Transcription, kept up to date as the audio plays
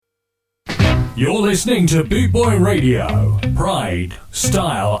You're listening to Boot Boy Radio. Pride,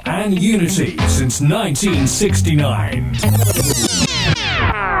 style, and unity since 1969.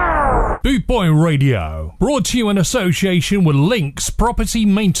 Boot Boy Radio, brought to you in association with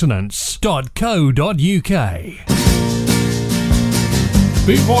linkspropertymaintenance.co.uk.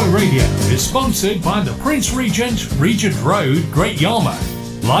 Boot Boy Radio is sponsored by the Prince Regent Road, Great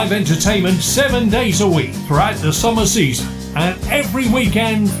Yarmouth. Live entertainment 7 days a week throughout the summer season and every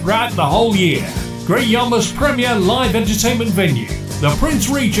weekend throughout the whole year. Great Yarmouth's premier live entertainment venue, the Prince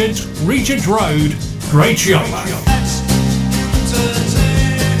Regent Road, Great Yarmouth.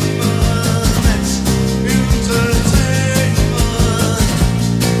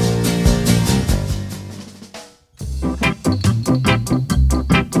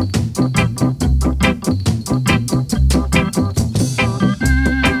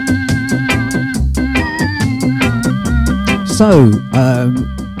 So,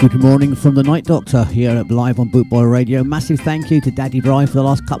 good morning from the Night Doctor here at Live on Boot Boy Radio. Massive thank you to Daddy Bri for the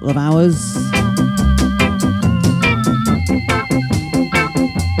last couple of hours.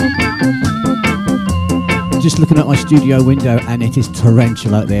 Just looking at my studio window and it is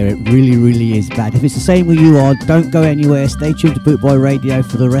torrential out there. It really, really is bad. If it's the same where you are, don't go anywhere. Stay tuned to Boot Boy Radio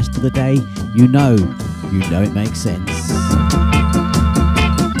for the rest of the day. You know it makes sense.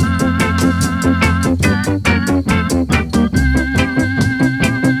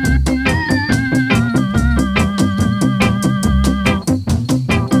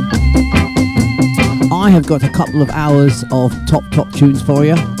 I have got a couple of hours of top tunes for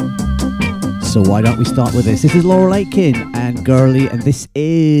you. So why don't we start with this? This is Laurel Aitken and Girly, and this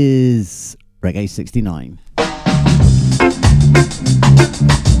is Reggae 69.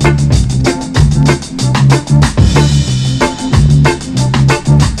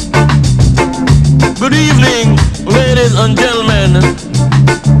 Good evening, ladies and gentlemen.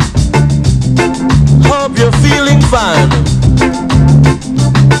 Hope you're feeling fine.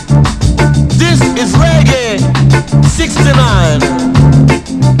 This is Reggae 69.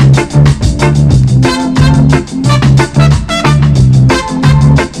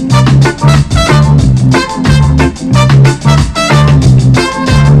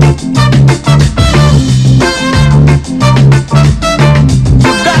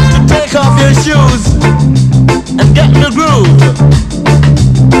 You've got to take off your shoes and get in the groove.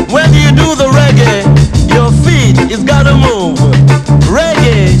 When you do the reggae, your feet is gotta move.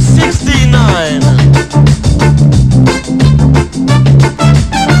 Reggae 69.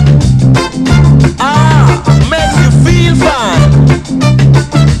 Makes you feel fine.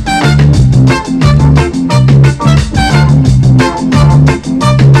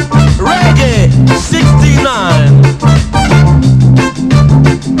 Reggae 69.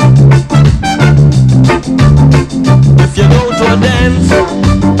 If you go to a dance,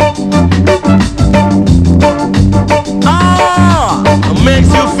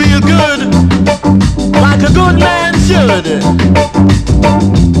 makes you feel good, like a good man should.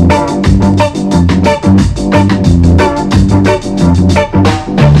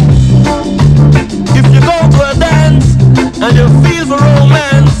 If you go to a dance and you feel for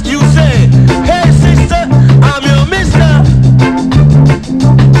romance, you say, hey sister, I'm your mister.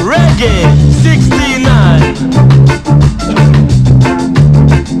 Reggae 69.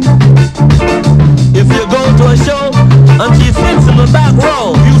 If you go to a show and she sits in the back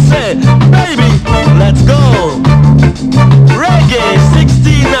row, you say, baby, let's go. Reggae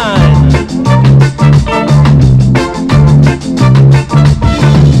 69.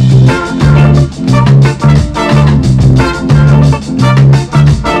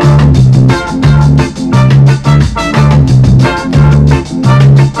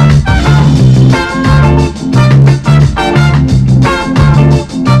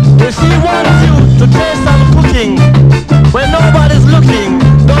 If she wants you to taste some cooking when nobody's looking,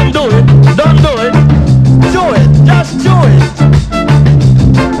 don't do it, don't do it. Do it, just do it.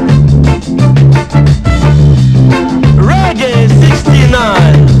 Reggae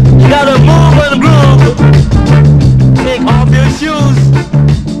 69. You gotta move and groove. Take off your shoes.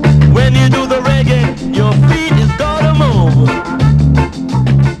 When you do the reggae, your feet is gotta move.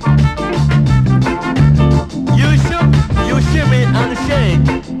 You shook, you shimmy and shake.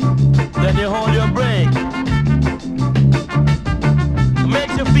 Then you hold your break.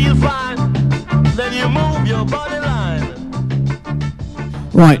 Makes you feel fine. Then you move your body line.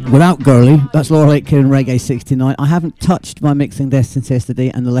 Right, without Girly, that's Laurel Aitken and Reggae 69. I haven't touched my mixing desk since yesterday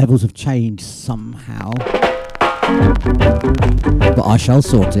and the levels have changed somehow. But I shall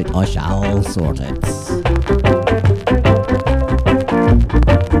sort it, I shall sort it.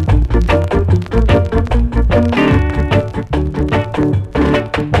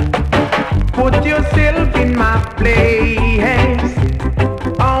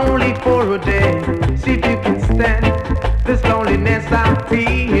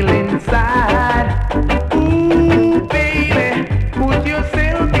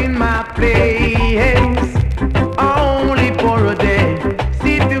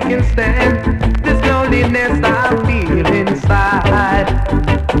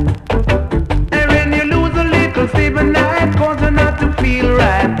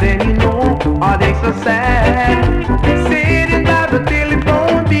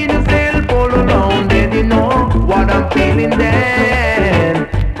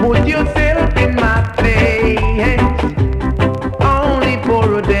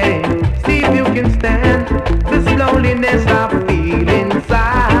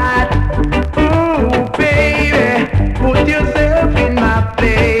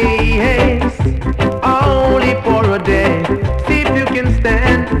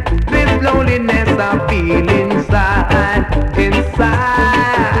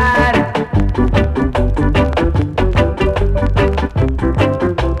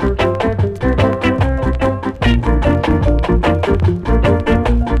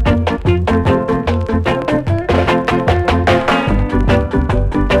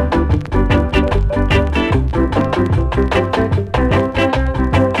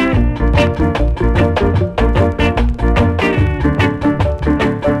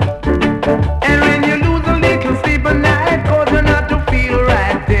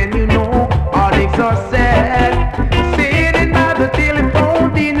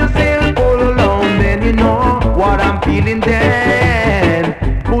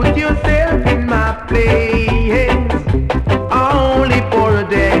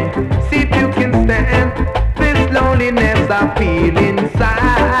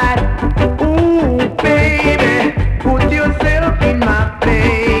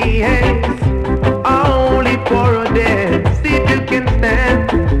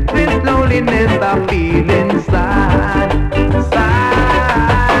 I feel inside,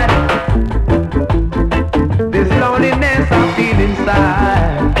 inside. This loneliness I feel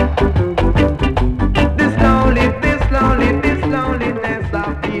inside. This loneliness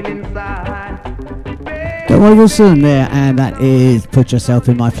I feel inside. Delroy Wilson there, and that is Put Yourself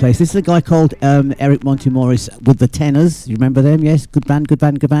in My Place. This is a guy called Eric Monty-Morris with the Tenors. You remember them? Yes, good band, good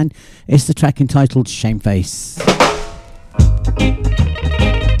band, good band. It's the track entitled Shameface.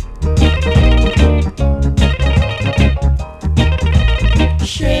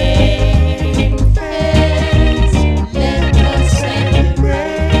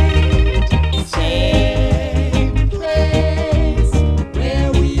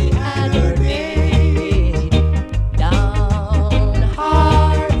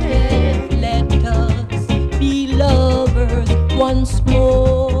 Once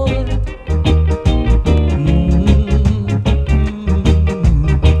more.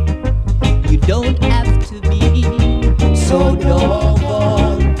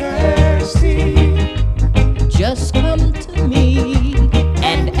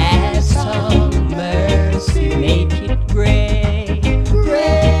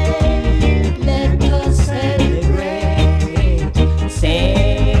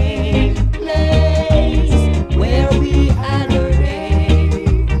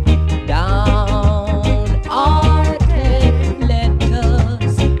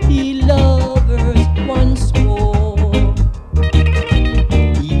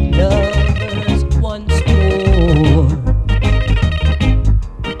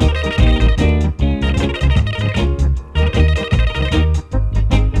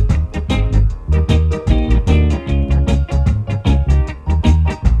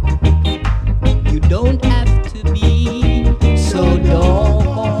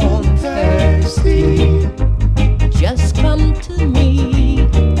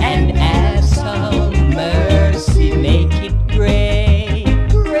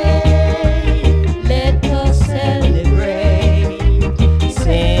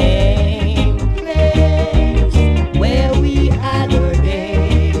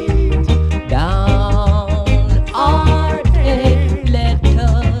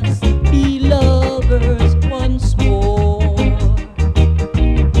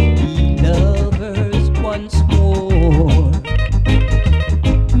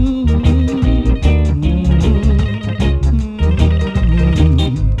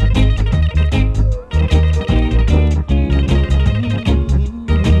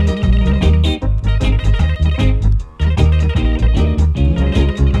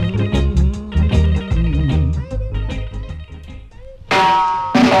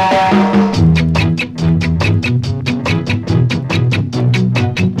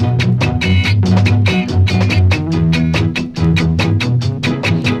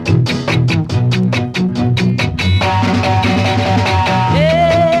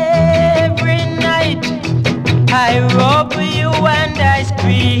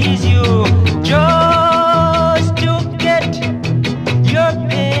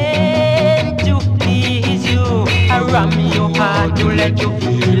 let you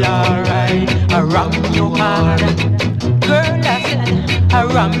feel alright. I ram you hard, girl. I said I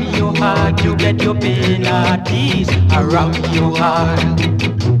ram you hard. You get your pain at ease. I ram you hard.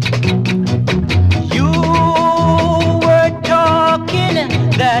 You were talking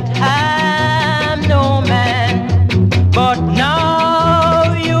that I'm no man, but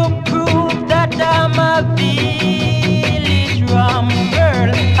now you prove that I'm a village ram, girl.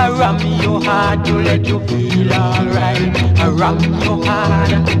 I ram you hard to let you feel alright. I ram you hard,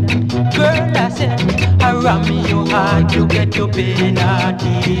 girl. I said I ram you hard to get your pain at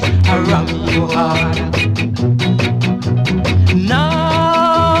ease. I ram you hard.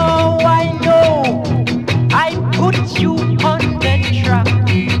 Now I know I put you on the track,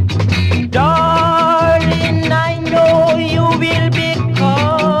 darling. I know you will be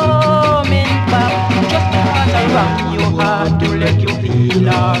coming back. Just because I ram you hard to let you feel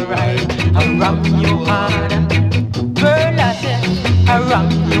alright. I ram you hard, girl. I said I ram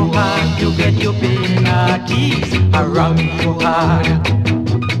you hard to get your pain at ease. I ram you hard.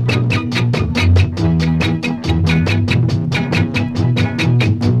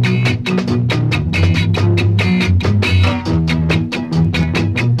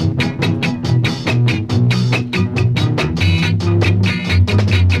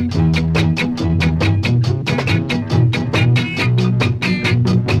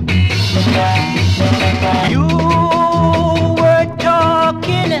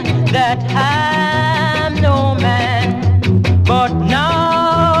 That I'm no man, but now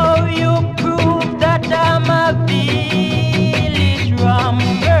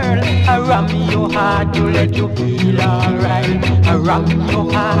hard to let you feel alright. I ram you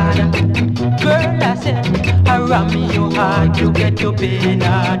hard, girl. I said I ram you hard to get your pain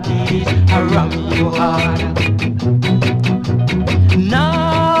at ease. I ram you hard.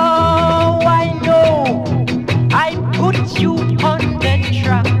 Now I know I put you on the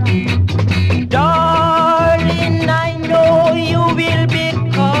track, darling. I know you will be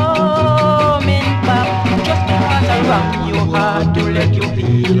coming back. Just because I ram you hard to let you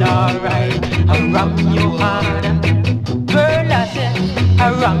feel alright. I ram you hard, girl. I said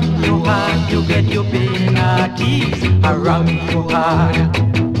I ram you hard to get your pain at ease. I ram you hard.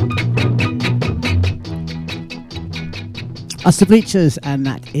 Us the Bleachers, and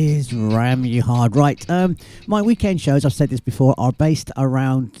that is Ram You Hard. Right, my weekend shows, I've said this before, are based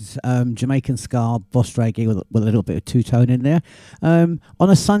around Jamaican ska, boss reggae with a little bit of two-tone in there. On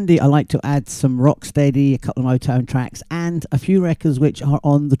a Sunday, I like to add some rocksteady, a couple of Motown tracks, and a few records which are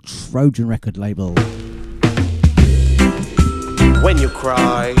on the Trojan record label. When you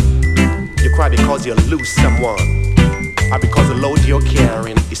cry because you lose someone, or because the load you're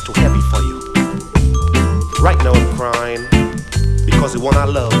carrying is too heavy for you. Right now I'm crying because the one I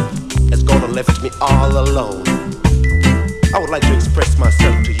love has gone and left me all alone. I would like to express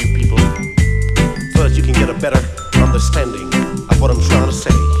myself to you people so that you can get a better understanding of what I'm trying to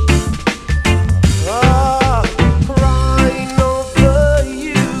say. Crying over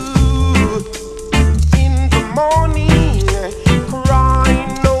you in the morning,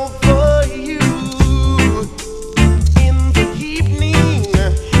 crying over you in the evening,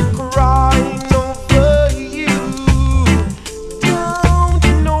 crying.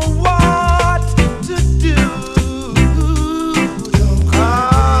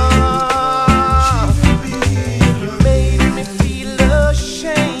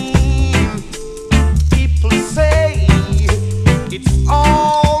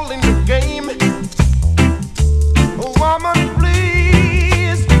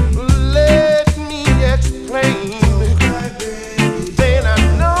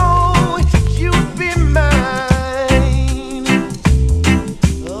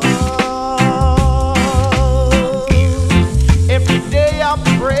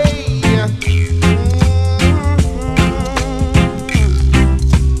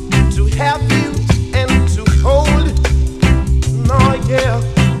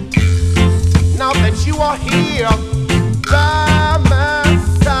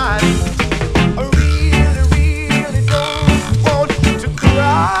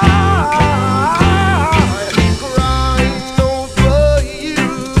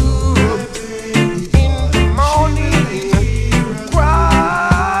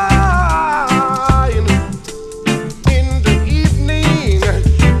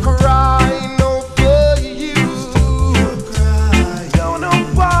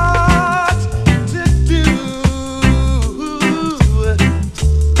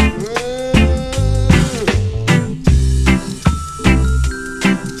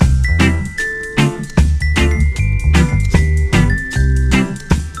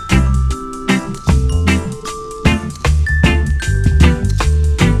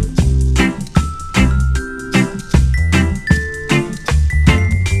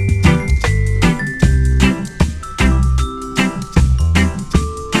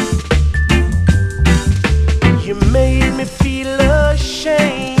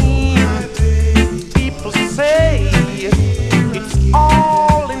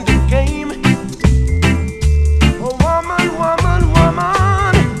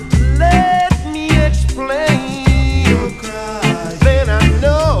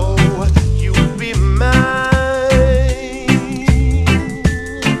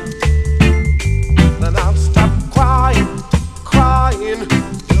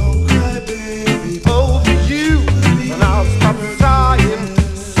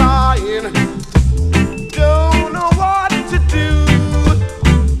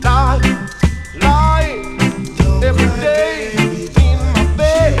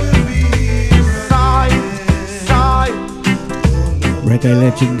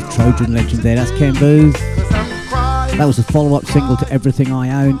 Trojan legend there, that's Ken Booth. That was a follow-up single to Everything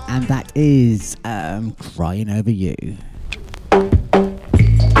I Own, and that is Crying Over You.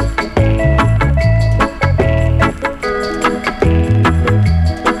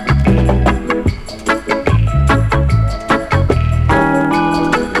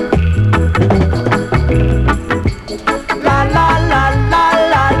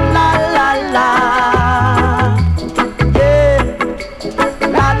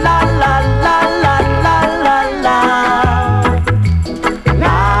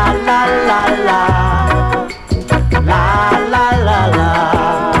 La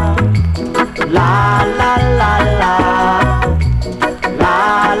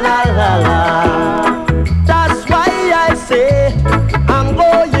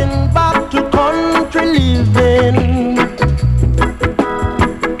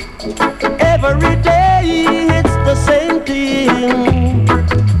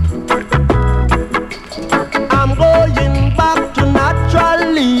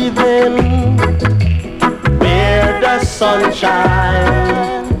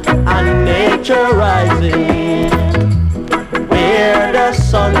sunshine and nature rising, where the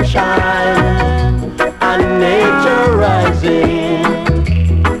sunshine and nature rising.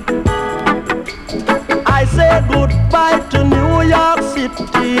 I say goodbye to New York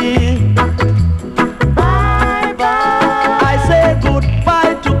City. Bye bye. I say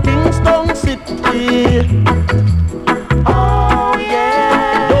goodbye to Kingston City. Oh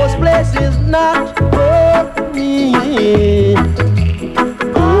yeah. Those places not for me.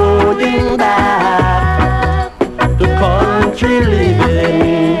 Going back to country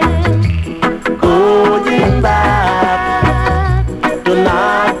living. Going back to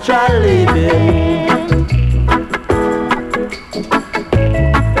natural living.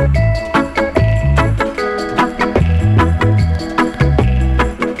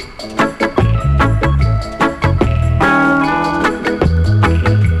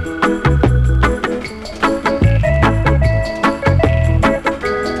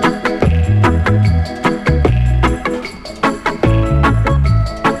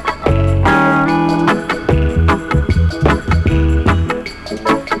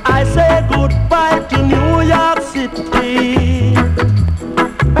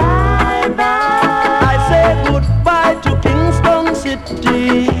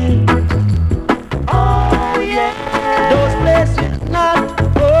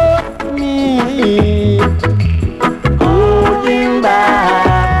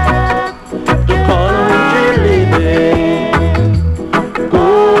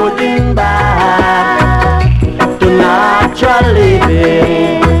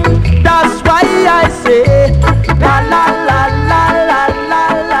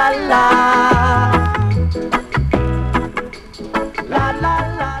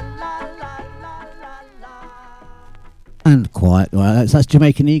 That's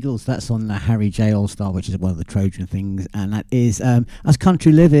Jamaican Eagles. That's on the Harry J All Star, which is one of the Trojan things, and that is as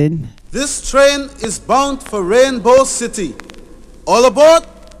country living. This train is bound for Rainbow City. All aboard!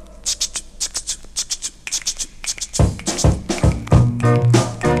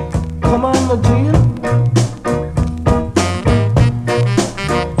 Come on, Najee.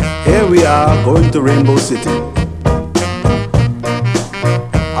 Here we are going to Rainbow City.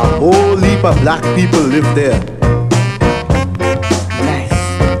 A whole heap of black people live there.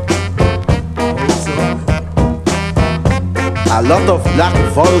 A lot of black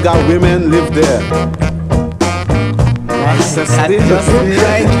vulgar women live there.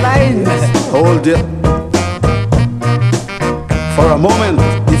 Hold it. For a moment,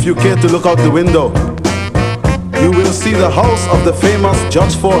 if you care to look out the window, you will see the house of the famous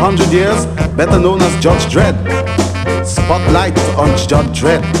Judge 400 Years, better known as Judge Dredd. Spotlight on Judge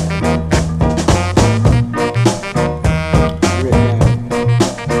Dredd.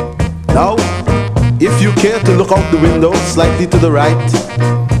 Now, if you care to look out the window slightly to the right,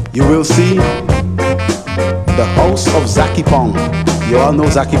 you will see the house of Zaki Pong. You all know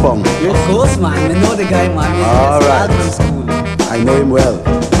Zaki Pong? Of course, man. I know the guy, man. All right. I know him well.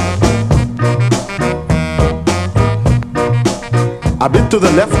 A bit to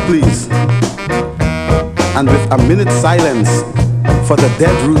the left, please. And with a minute's silence for the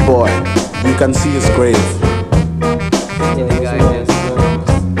dead rude boy, you can see his grave.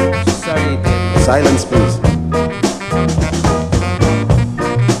 Silence, please.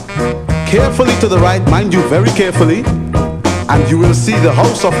 Carefully to the right, mind you, very carefully, and you will see the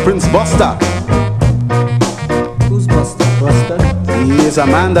house of Prince Buster. Who's Buster? Buster? He is a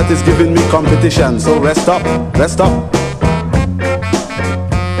man that is giving me competition, so rest up, rest up.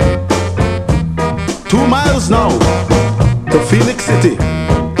 2 miles now to Phoenix City.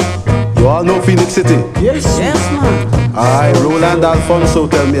 You all know Phoenix City? Yes, yes, man. Aye, Roland Alfonso,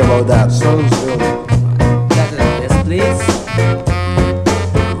 tell me about that. Sounds good. That's the best place.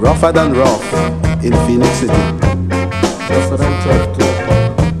 Rougher than rough in Phoenix City. Rougher than tough too.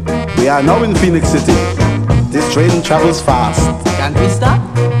 We are now in Phoenix City. This train travels fast. Can't we stop?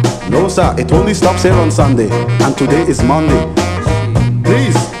 No, sir, it only stops here on Sunday, and today is Monday.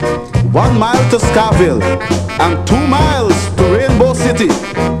 Please, 1 mile to Scarville and 2 miles to Rainbow City.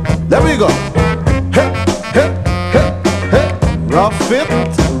 There we go. Hey, hey, hey, hey. Rough it.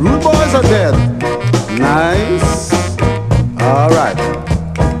 Rude boys are dead. Nice. All right.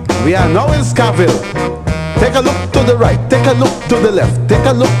 We are now in Scarville. Take a look to the right. Take a look to the left. Take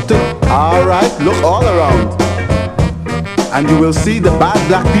a look to... All right. Look all around. And you will see the bad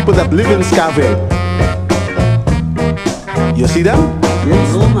black people that live in Scarville. You see them?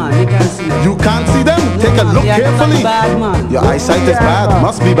 Yes. No, man, you can't see them. You can't see them? No, take a man, look carefully. Bad, man. Your eyesight is bad.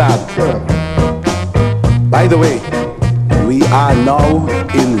 Must be bad. By the way, we are now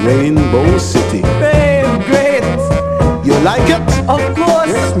in Rainbow City. Babe, great. like it? Of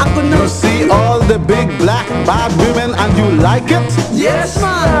course, I could You not see all the big black bad women and you like it? Yes,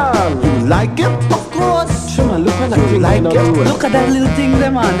 man. You like it? Of course. Sure, man, look at that You thing. like man, it? bro. Look at that little thing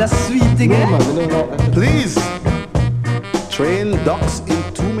there, man. That sweet thing, No, eh? man, we don't like that. Please, train ducks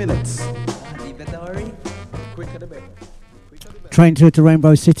in 2 minutes. You better hurry. Quicker the better. Train to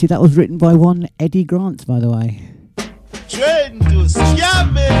Rainbow City. That was written by one Eddie Grant, by the way. Train to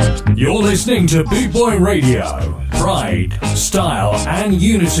scamming. You're listening to Boot Boy Radio. Pride, style, and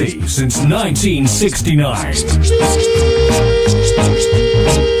unity since 1969.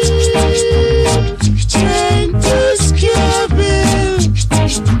 Train to scamming.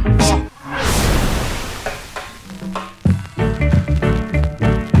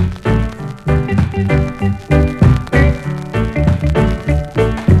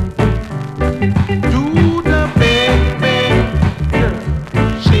 Do the bang bang,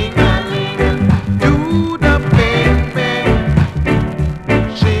 shing-a-ling. Do the bang bang,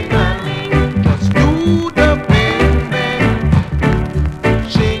 shing-a-ling. Just do the bang bang,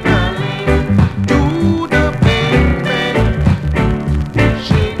 shing-a-ling. Do the bang bang,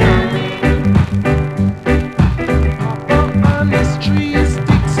 shing-a-ling. Up on this tree,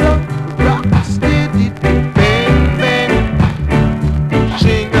 sticks up, rock steady, bang bang,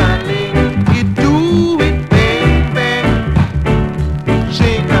 shing-a-ling. You do it, bang bang,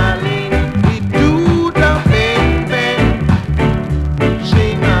 shing-a-ling. We do the bang bang,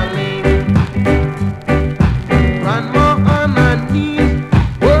 shing-a-ling. Grandma on her knees,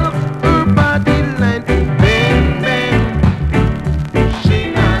 work her body line to bang bang,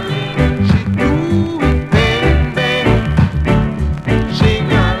 shing-a-ling. She do it, bang bang,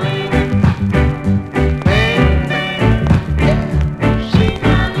 shing-a-ling. Bang bang,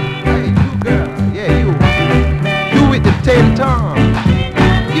 shing-a-ling. Hey, you girl, yeah, you. Do it the 10 times.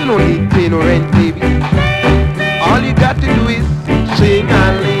 You don't need pay no rent, baby. All you got to do is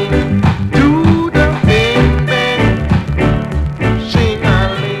sing-a-ling. Do the bang bang,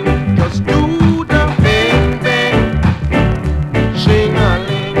 sing-a-ling. Just do the bang bang,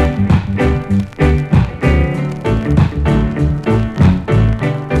 sing-a-ling.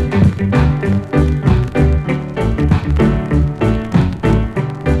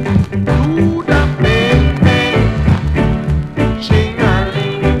 Do the bang bang,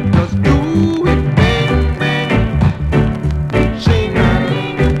 shing-a-ling. Just do it, bang bang,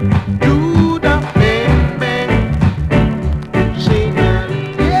 shing-a-ling. Do the bang bang,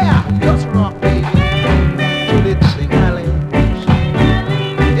 shing-a-ling. Yeah, just rock, baby. Do it, shing-a-ling.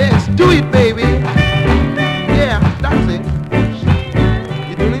 Yes, do it, baby. Yeah, that's it.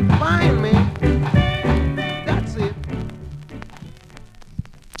 You're doing it fine, man. That's it.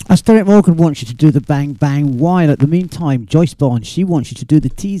 As Derek Morgan wants you to do the bang bang, while at the meantime, Joyce Barnes, she wants you to do the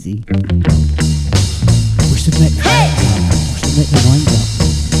teasy. We should make the lines up.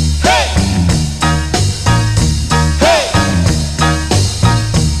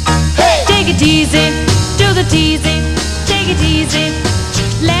 Take it easy, do the teasy. Take it easy,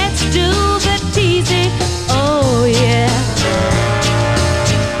 let's do the teasy. Oh yeah.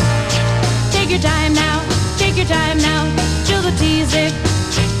 Take your time now, take your time now. Do the teasy.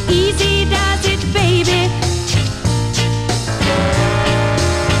 Easy does it, baby.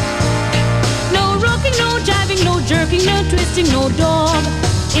 No rocking, no jiving, no jerking, no twisting, no dog.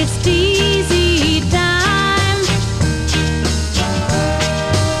 It's teasy time.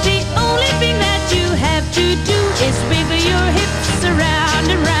 The only thing that you have to do is wiggle your hips around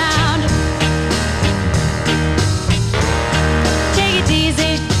and round. Take it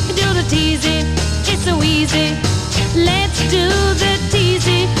easy, do the teasy. It's so easy. Let's do the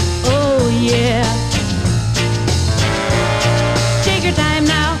teasy. Oh yeah. Take your time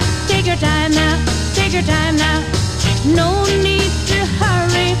now, take your time now, take your time now. No need to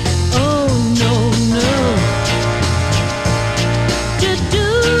hurry. Oh no, no. To do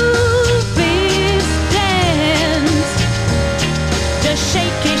this dance, just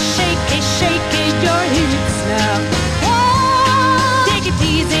shake it, shake it, shake it, your hips now. Take it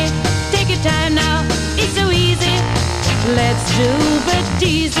easy, take your time now. It's so easy. Let's do the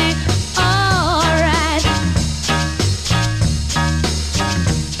teasy. Alright.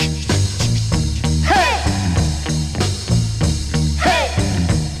 Hey! Hey!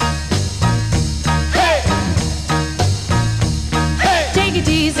 Hey! Hey! Take it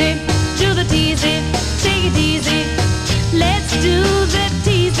easy, do the teasy. Take it easy. Let's do the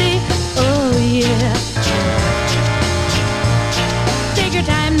teasy. Oh yeah. Take your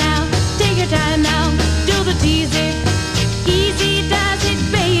time now, take your time now. Do the teasy. Easy does it,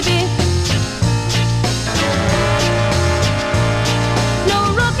 baby.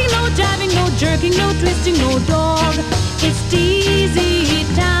 No rocking, no jiving, no jerking, no twisting, no dog. It's easy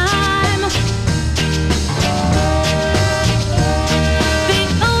time. The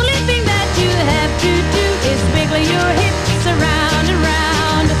only thing that you have to do is wiggle your hips around and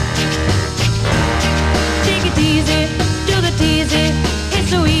round. Take it easy, do the teasy. It's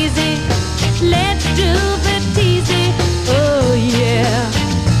so easy. Let's do the teasy. Oh yeah.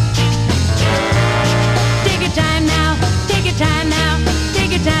 Take your time now. Take your time now.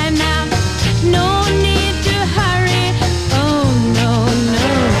 Take your time now. No need to hurry. Oh no no.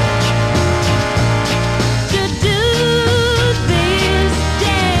 To do this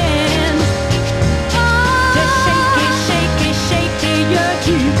dance, just shake it, shake it, shake it, your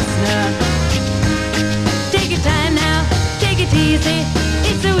hips now. Take your time now. Take it easy.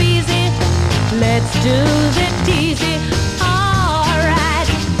 It's so easy. Let's do the teasy. All right.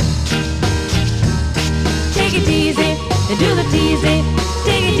 Take it easy and do the teasy.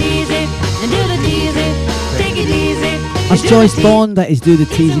 Take it easy and do the teasy. Take it easy. That's Joyce Bond, that is Do the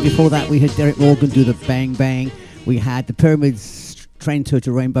Teasy. Before that, we had Derek Morgan do the Bang Bang. We had the Pyramids train tour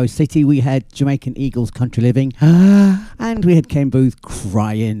to Rainbow City. We had Jamaican Eagles Country Living. And we had Ken Booth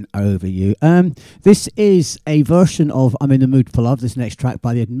Crying Over You. This is a version of I'm in the Mood for Love, this next track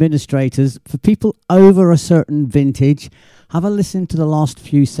by the Administrators. For people over a certain vintage, have a listen to the last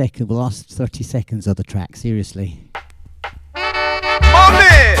few seconds, the last 30 seconds of the track, seriously.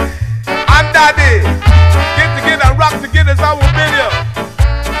 Mommy and Daddy, get together, rock together, it's our video.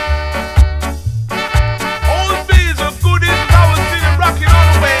 Old days of goodies, I was feeling rocking all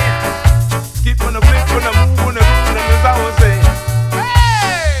the way. Keep on the flip, on the move, on the groove, and as I was saying,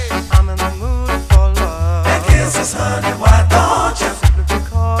 hey, I'm in the mood for love. And kisses, honey, why don't you? Simply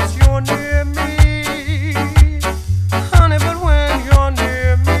because you're near me, honey, but when you're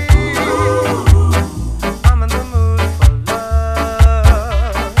near me, I'm in the mood for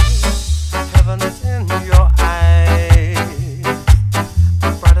love. Heaven is in your eyes.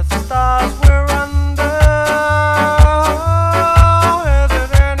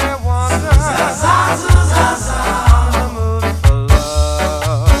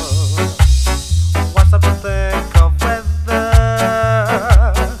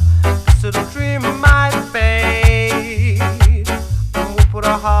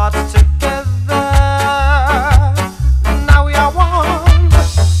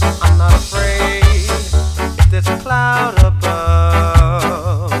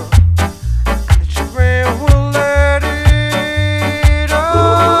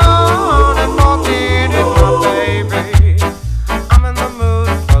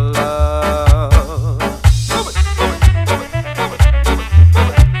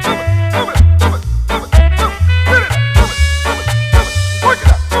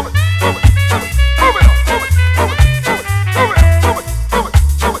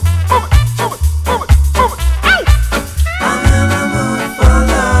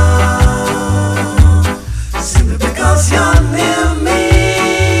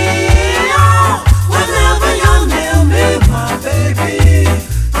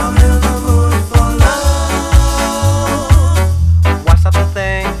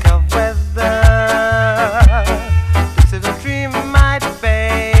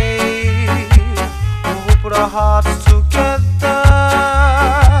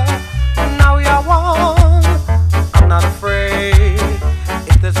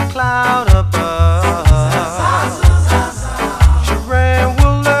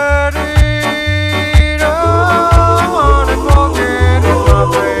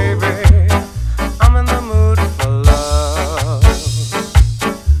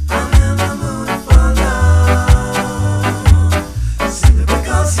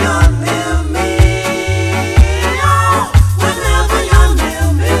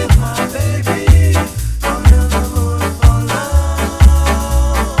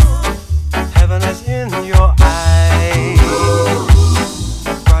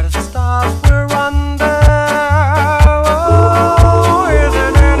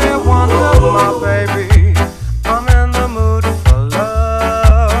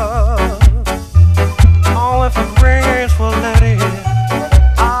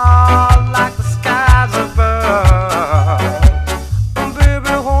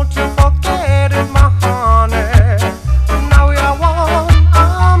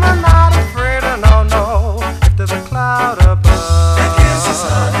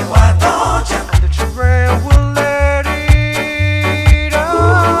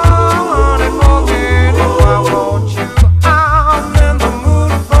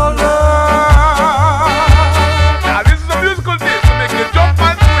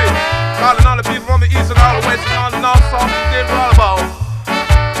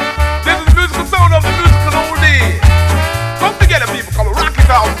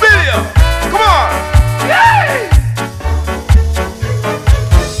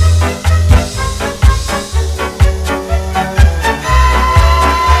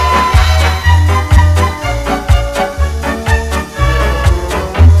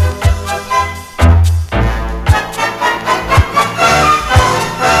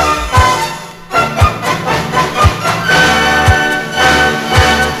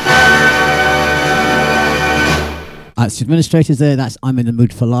 It's administrators there. That's I'm in the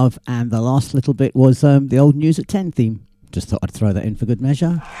Mood for Love. And the last little bit was the old News at 10 theme. Just thought I'd throw that in for good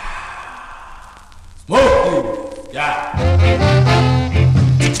measure. Smoke! Yeah.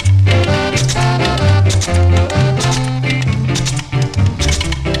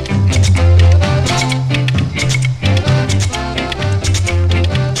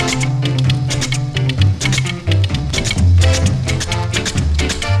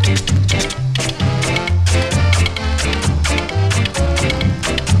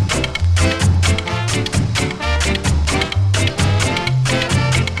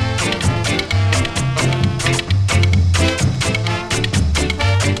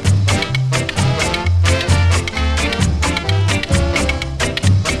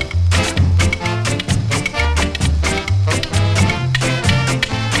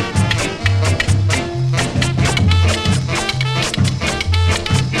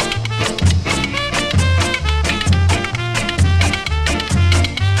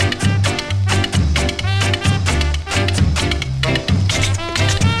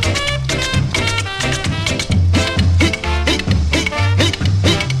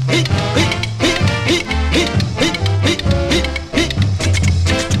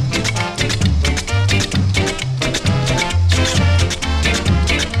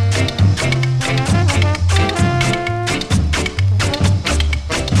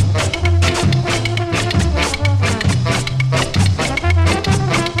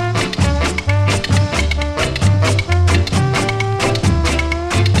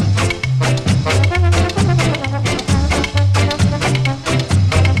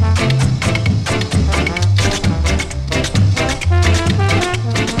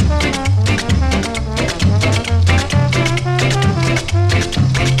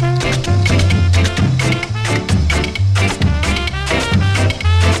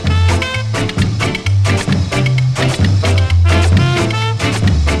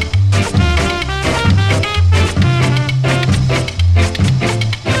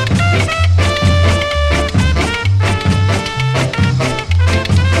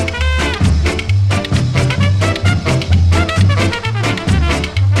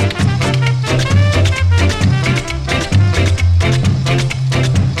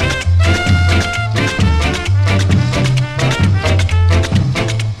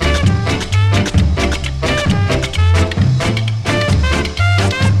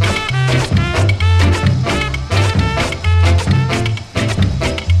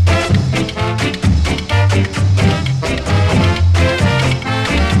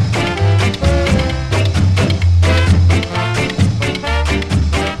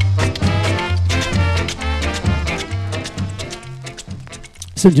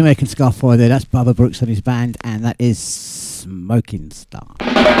 Some Jamaican ska for there. That's Bubba Brooks and his band, and that is Smoking Star.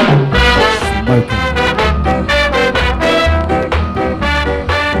 Smoking.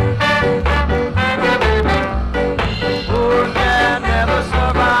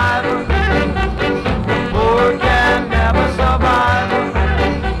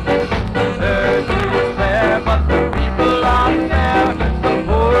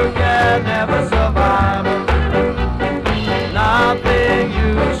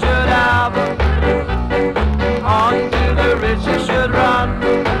 Unto the rich you should run.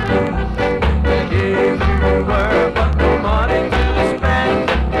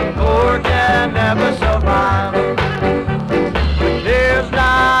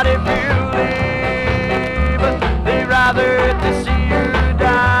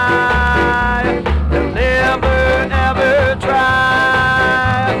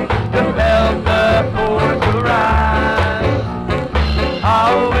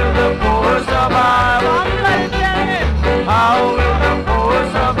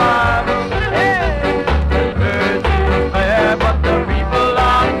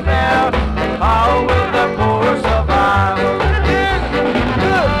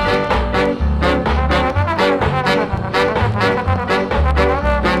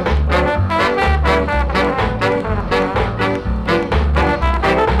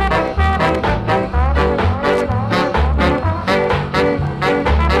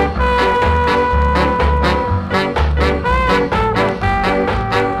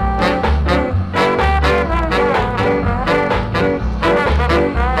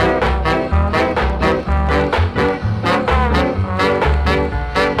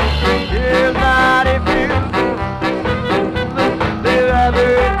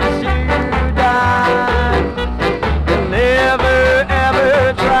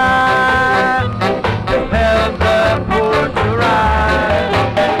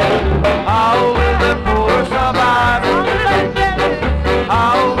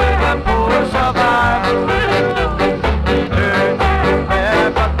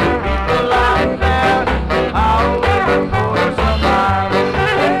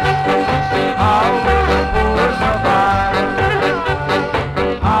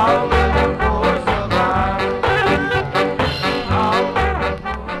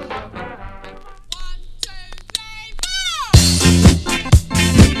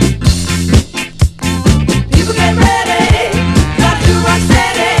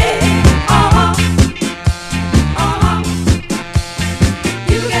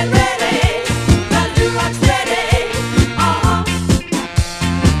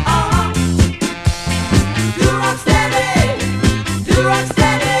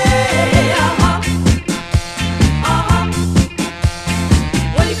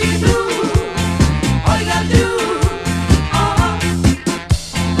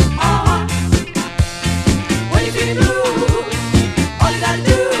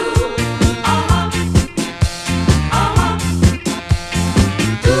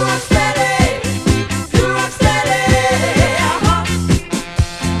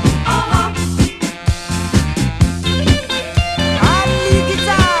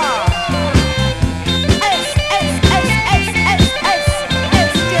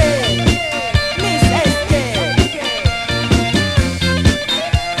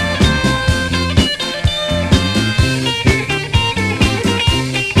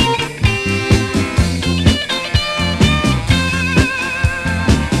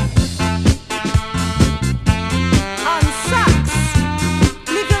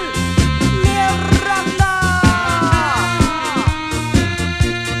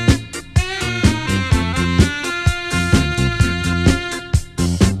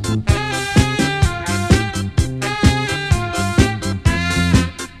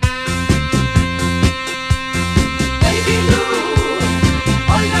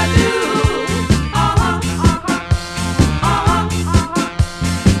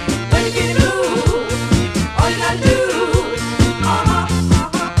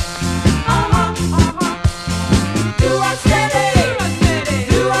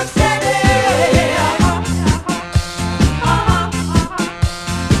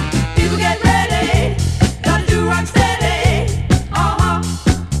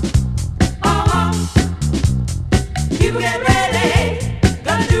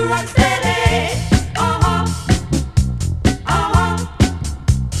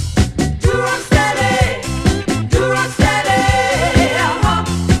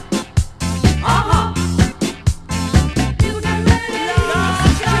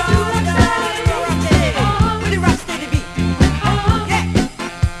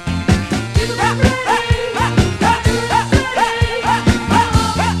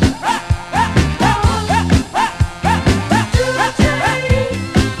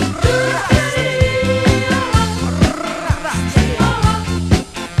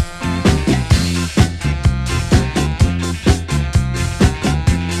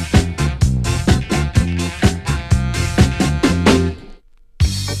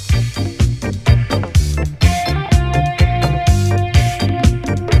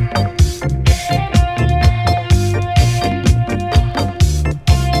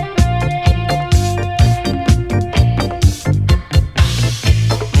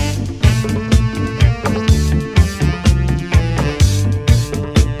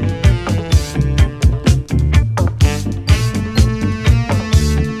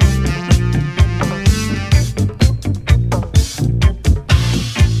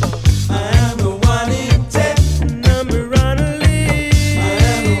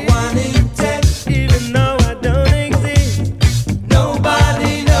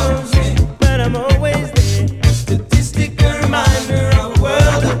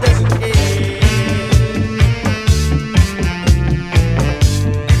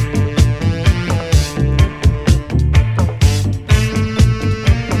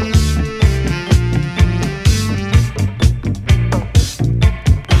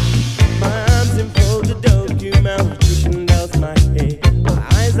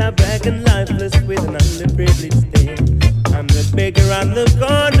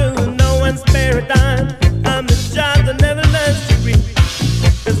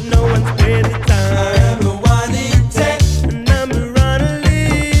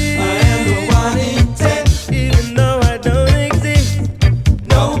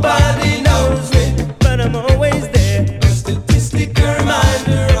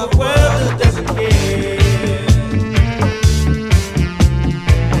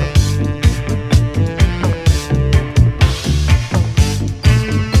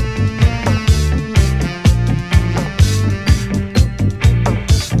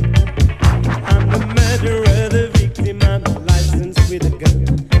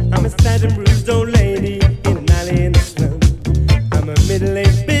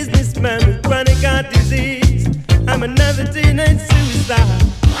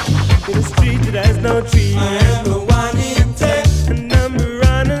 countryside, in a street that has no trees. I am the one in 10, and number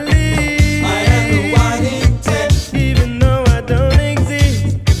on a lead. I am the one in 10, even though I don't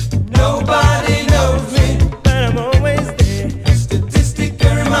exist. Nobody knows me, but I'm always there. A statistic,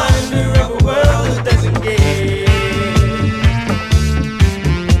 a reminder of a world that doesn't care.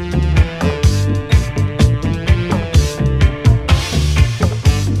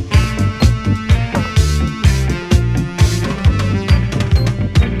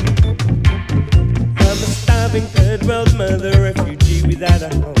 Third world mother, refugee without a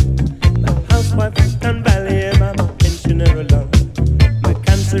home. My housewife and valley, and I'm a pensioner alone. My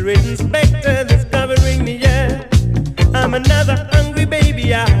cancer-ridden specter that's covering me, yeah. I'm another hungry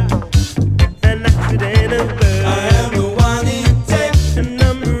baby, an accident of birth. I am the one in 10, a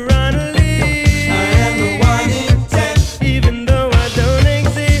number on a lead. I am the one in 10, even though I don't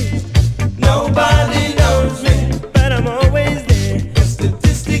exist. Nobody knows me, but I'm always there. A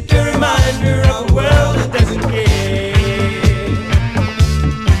statistic, a reminder of a world that doesn't care.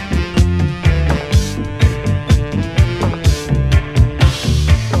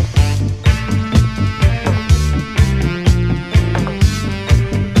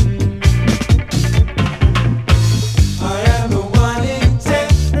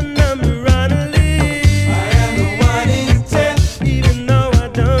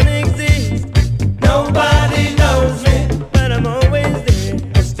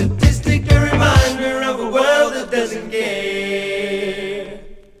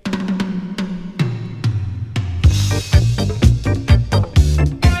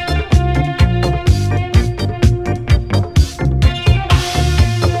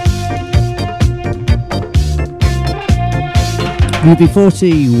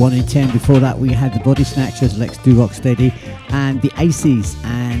 UB40, 1 in 10. Before that, we had the Body Snatchers, Let's Do Rocksteady, and the Aces,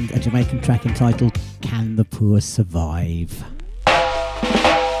 and a Jamaican track entitled Can the Poor Survive?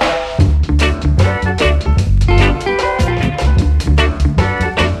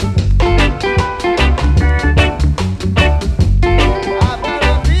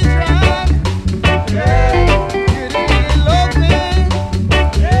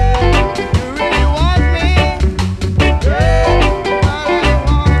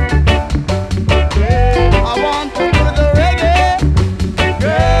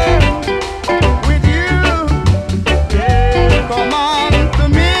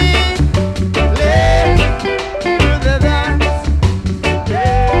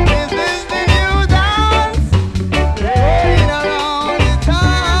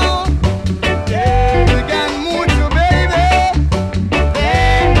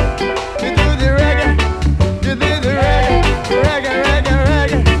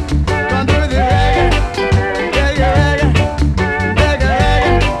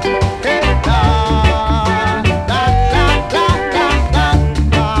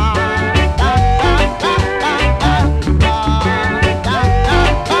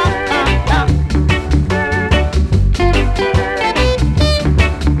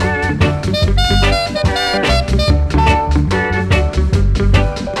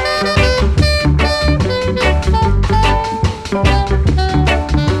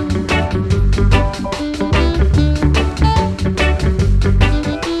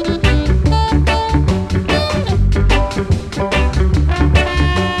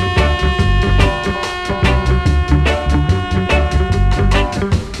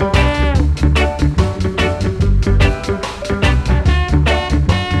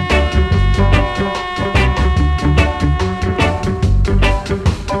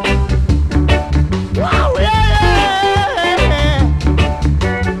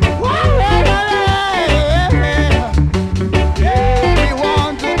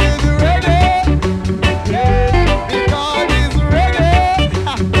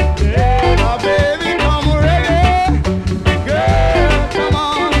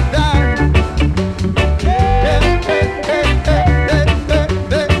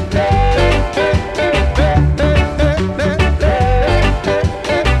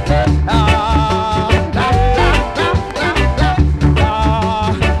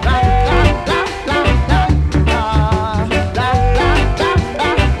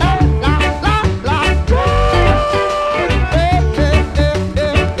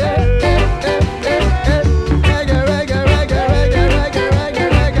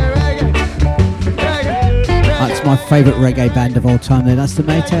 Favourite reggae band of all time then, that's the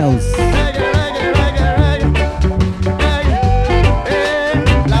Maytals.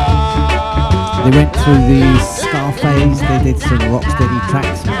 They went through the Scar phase, they did some rocksteady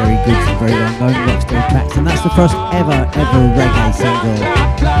tracks, some very good, some very well known rocksteady tracks, and that's the first ever reggae single.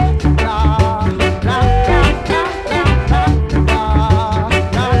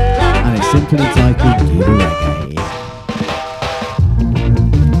 simple entitled Do the Reggae.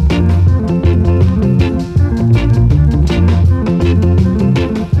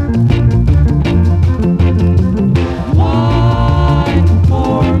 Wine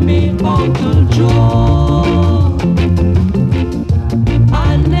for me, Uncle Joe.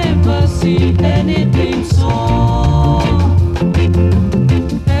 I never see anything so.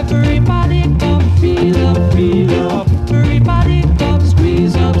 Everybody come feel up, feel up. Everybody come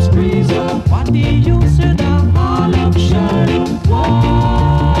squeeze up, squeeze up. What do you say the all of shadow?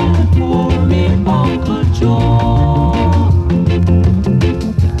 Wine for me, Uncle Joe.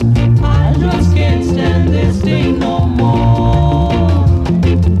 I just can't stand this thing no more.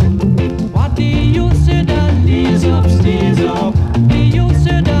 What do you say the knees up, stays up? Do you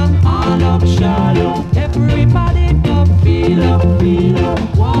say the all up shallow? Everybody come feel up, feel up.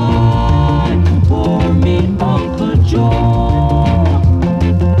 Why for me, Uncle Joe?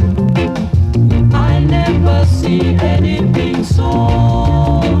 I never see anything so.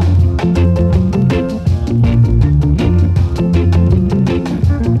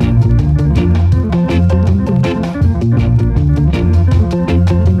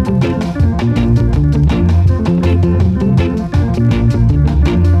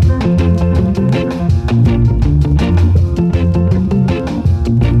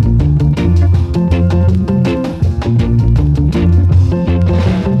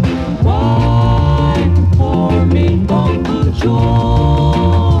 Why for me, Uncle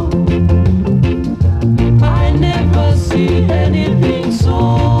Joe? I never see anything so.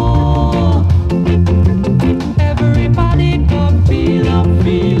 Everybody come feel up,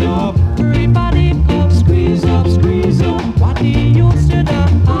 feel up. Everybody come squeeze up, squeeze up. What do you say the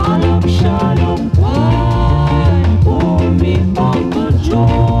all up shallow? Why for me, Uncle Joe?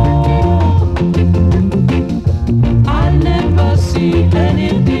 I never see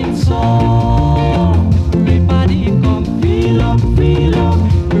anything so. Everybody come feel up, feel up.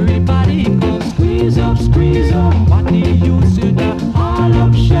 Everybody come squeeze up, squeeze up. What do you say the all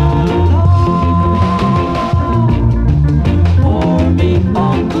up shallow? For me,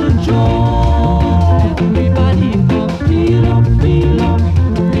 Uncle Joe. Everybody come feel up, feel up.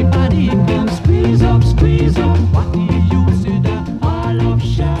 Everybody come squeeze up, squeeze up. What do you say the all up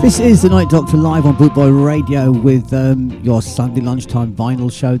shallow? This is the Night Doctor live on Bootboy Radio with your Sunday lunchtime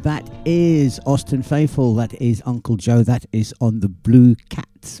vinyl show. That is Austin Faithful. That is Uncle Joe. That is on the Blue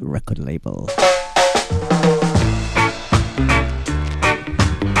Cats record label.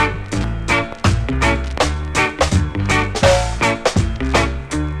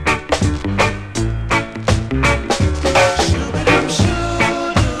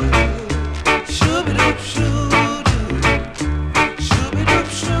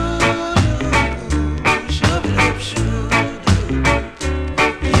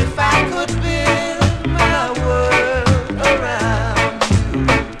 If I could build my world around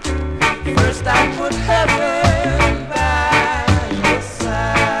you, first I put heaven by your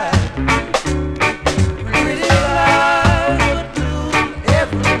side. Pretty flowers would bloom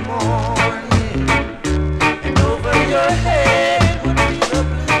every morning, and over your head would be the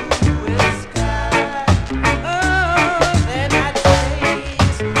bluest sky. Oh, then I'd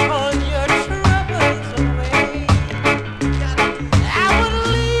chase all your troubles away. I would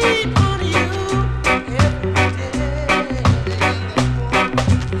lean on you every day.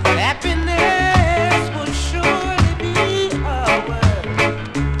 Happiness would surely be ours.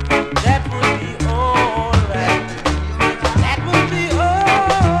 That would be alright. That would be alright.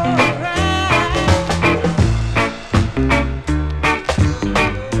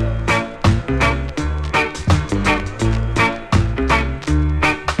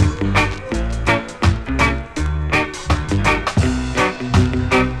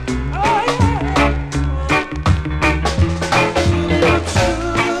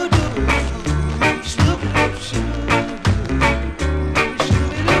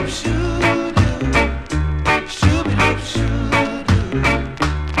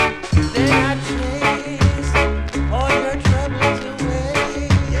 Then I chase all your troubles away.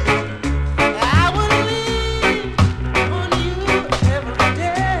 I would lean on you every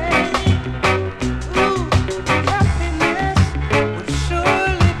day. Ooh, happiness would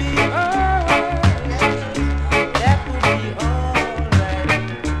surely be ours. That would be alright.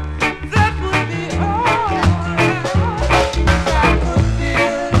 That would be alright. If I could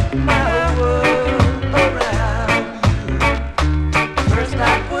build my world around you, first I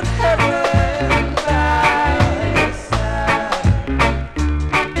put heaven by your side.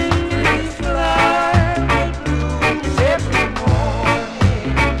 Pretty flowers will bloom every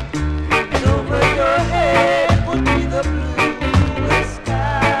morning, and over your head would be the bluest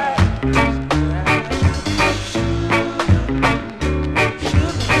sky.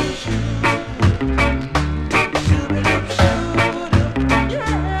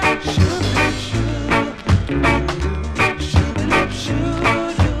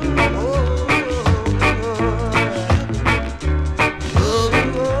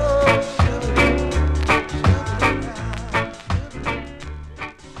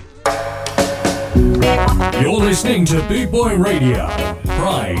 listening to Boot Boy Radio.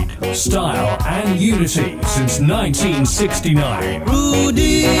 Pride, style, and unity since 1969.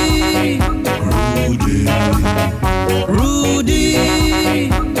 Rudy, Rudy, Rudy,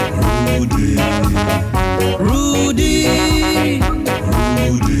 Rudy, Rudy,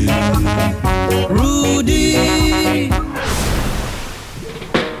 Rudy.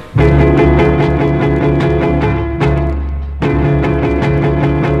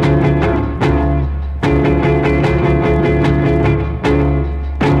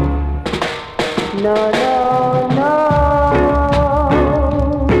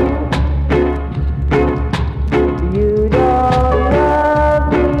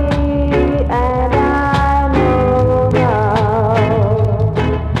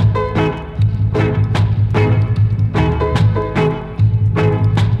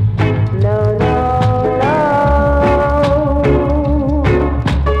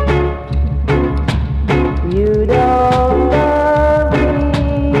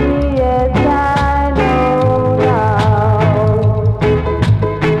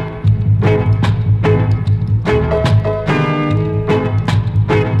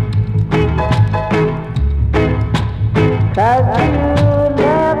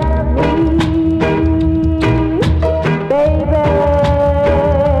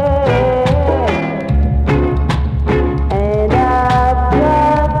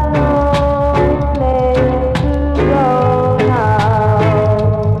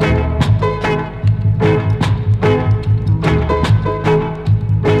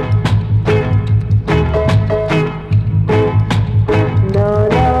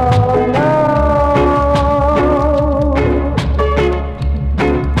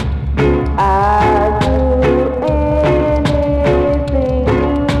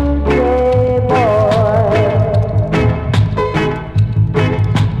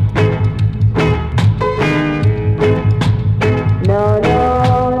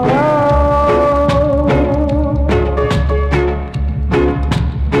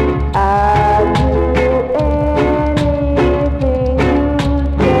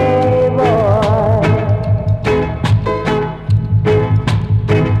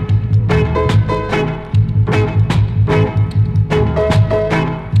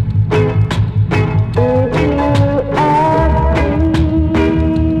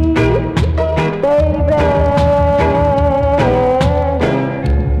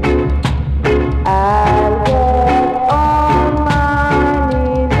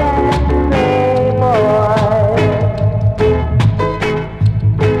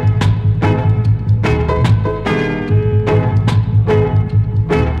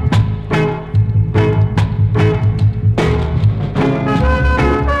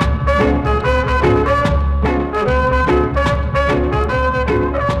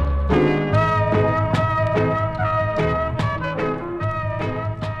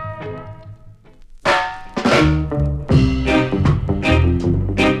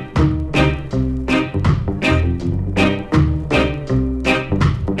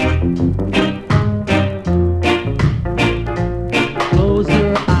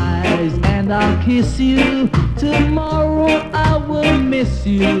 kiss you. Tomorrow I will miss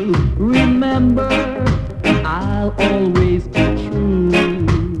you. Remember, I'll always be true.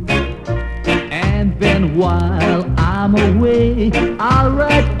 And then while I'm away, I'll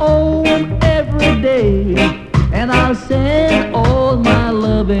write home every day, and I'll send all my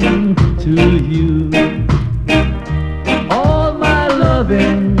loving to you. All my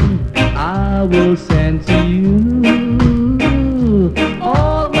loving I will send to you.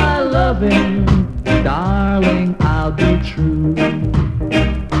 All my loving, darling, I'll be true.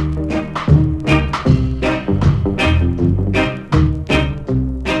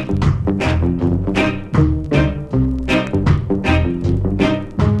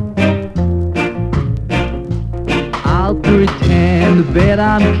 I'll pretend that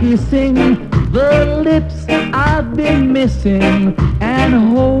I'm kissing the lips I've been missing, and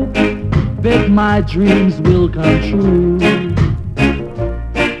hope that my dreams will come true.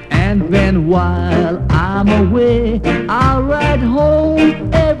 And then while I'm away, I'll write home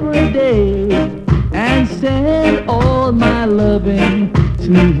every day and send all my loving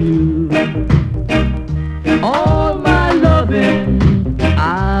to you. All my loving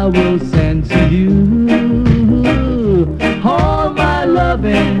I will send to you. All my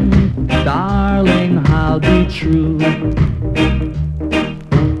loving, darling, I'll be true.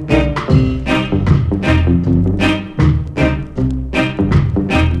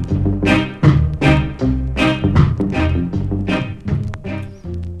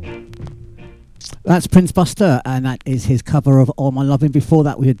 That's Prince Buster, and that is his cover of All My Loving. Before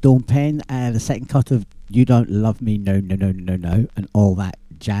that, we had Dawn Penn, and the second cut of You Don't Love Me, No, No, No, No, No, and all that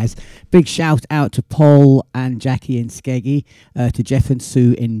jazz. Big shout out to Paul and Jackie in Skeggy, to Jeff and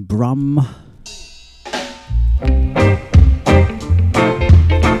Sue in Brum.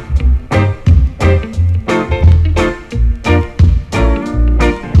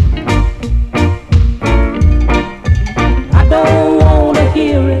 I don't wanna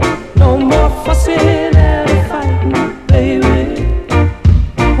hear it, no more fussing and fighting, baby.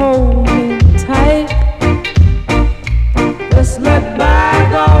 Hold me tight. Just let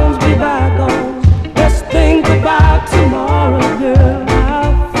bygones be bygones. Let's think about tomorrow, girl.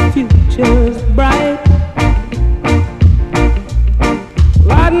 Our future's bright.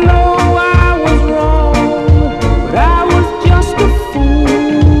 I know I was wrong, but I was just a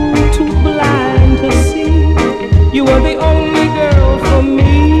fool, too blind to see you were the only girl for me.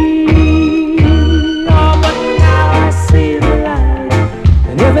 Oh, but now I see the light,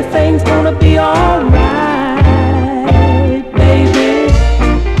 and everything's gonna be alright, baby.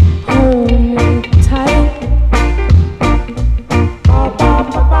 Hold me tight. Ba ba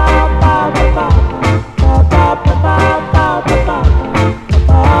ba ba ba ba ba ba ba ba ba ba ba.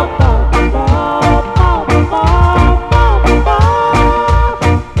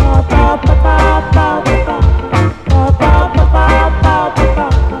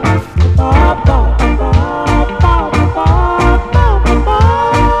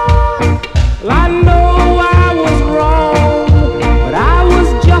 I know I was wrong, but I was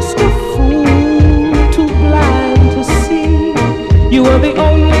just a fool, too blind to see you were the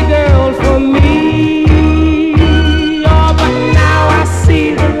only girl for me. Oh, but now I see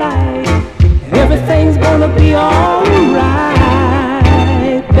the light, and everything's gonna be alright,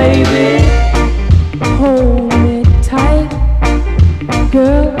 baby. Hold me tight,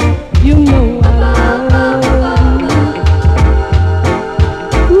 girl, you know I love you.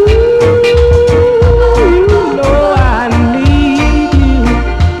 Ooh, you know I need you.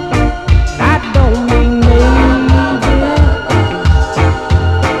 I don't mean maybe.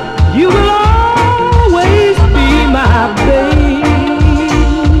 You will always be my baby.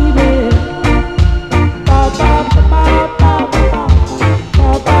 Ba ba ba ba ba ba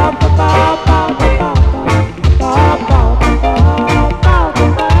ba ba ba ba ba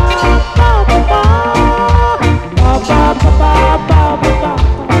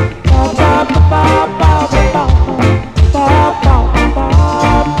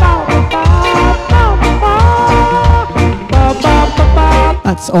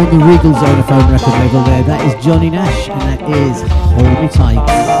That's on the Regal Zonophone record label there. That is Johnny Nash, and that is Hold Me Tight.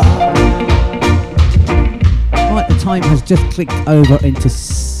 Right, the time has just clicked over into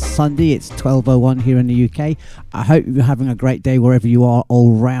Sunday. It's 12:01 here in the UK. I hope you're having a great day wherever you are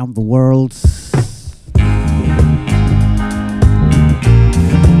all around the world. So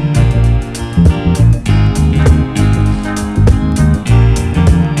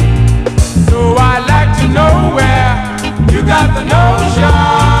I'd like to know where you got the notion.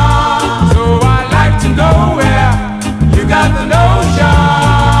 So I'd like to know where you got the notion.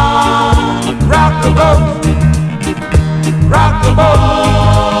 Rock the boat, rock the boat,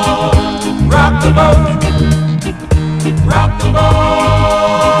 rock the boat, rock the boat.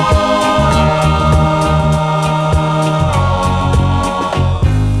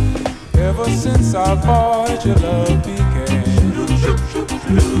 Ever since our voyage of love began,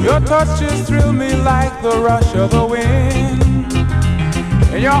 your touches thrill me like the rush of the wind,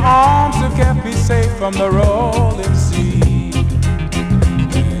 and your arms have kept me safe from the rolling sea.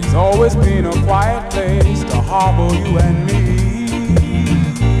 There's always been a quiet place to harbor you and me.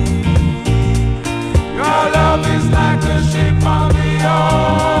 Your love is like a ship on the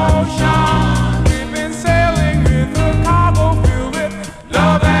ocean. We've been sailing with a cargo filled with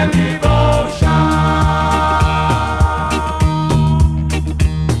love and devotion.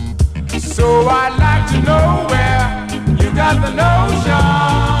 So I'd like to know where you got the notion.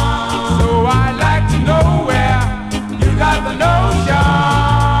 So I'd like to know where you got the notion.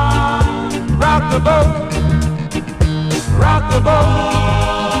 Rock the boat, rock the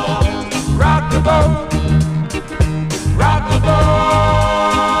boat, rock the boat, rock the boat.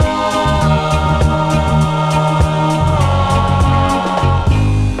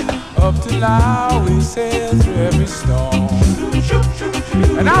 Up till now we sailed through every storm,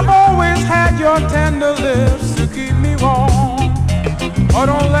 and I've always had your tender lips to keep me warm. Oh,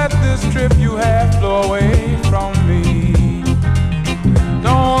 don't let this trip you have flow away from me.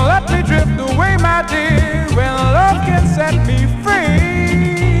 Don't let me drift away, my dear, when love can set me free.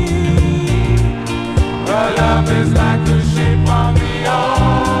 Your love is like a ship on the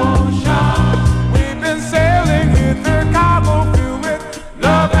ocean. We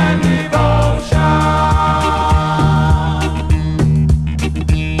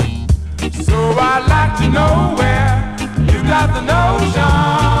know where you got the notion.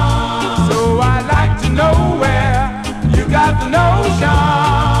 So I'd like to know where you got the notion.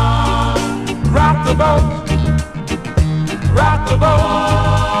 Rock the boat, rock the boat,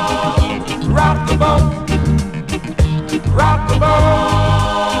 rock the boat, rock the boat,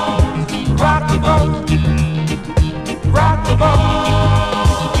 rock the boat, rock the boat,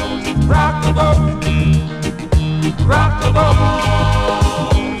 rock the boat, rock the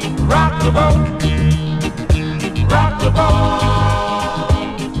boat, rock the boat, rock the boat,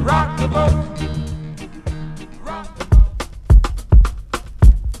 rock the boat.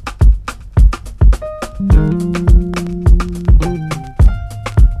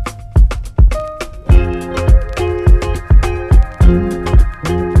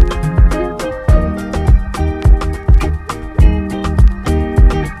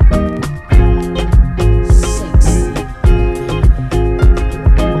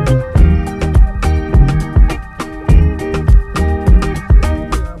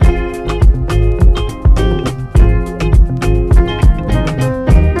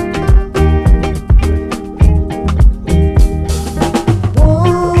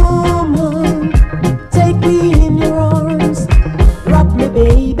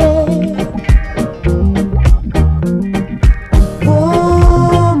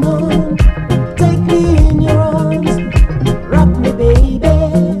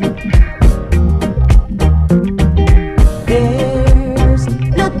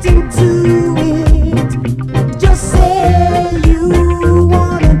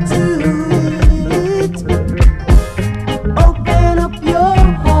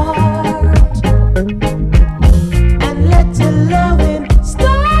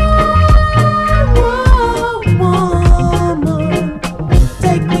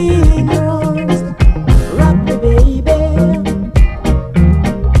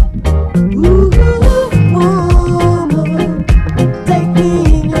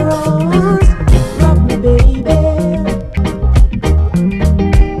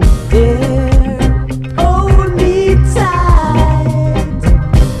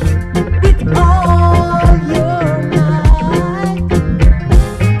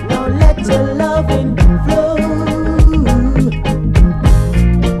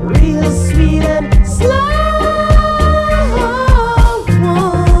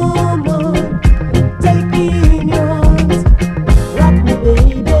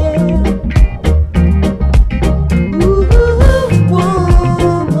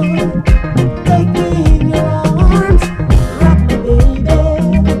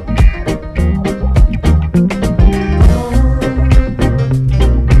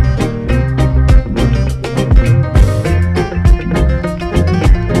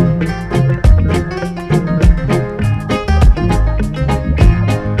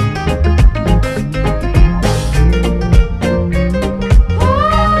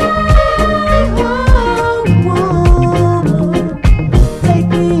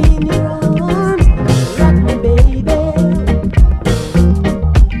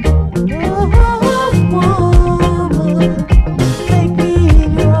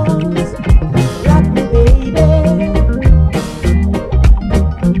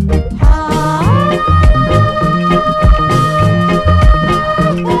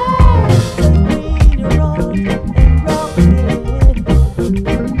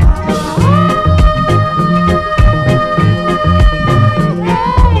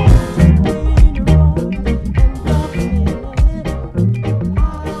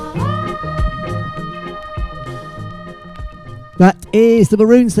 Is the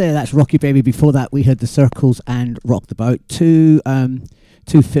Maroons there? That's Rocky Baby. Before that, we heard the Circles and Rock the Boat, two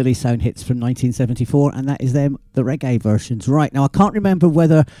Philly sound hits from 1974, and that is them, the reggae versions. Right, now I can't remember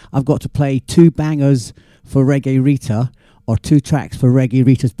whether I've got to play two bangers for Reggae Rita or two tracks for Reggae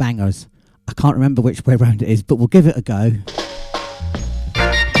Rita's bangers. I can't remember which way around it is, but we'll give it a go.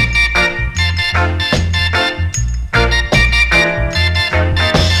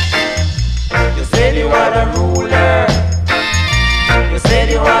 You said you are the ruler. You said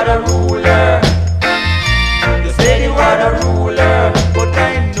you are the ruler. You said you are the ruler. But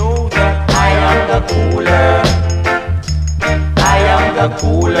I know that I am the cooler. I am the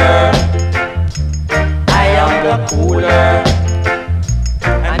cooler. I am the cooler.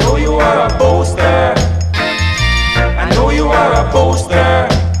 I know you are a boaster. I know you are a boaster.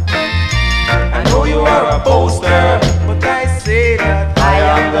 I know you are a boaster. But I say that I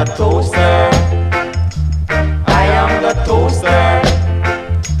am the toaster. I am the toaster.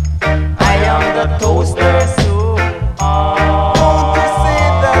 I am the toaster. So don't you say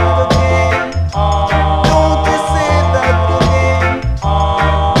that again. Don't you say that again.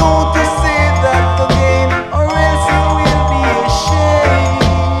 Don't you say that again.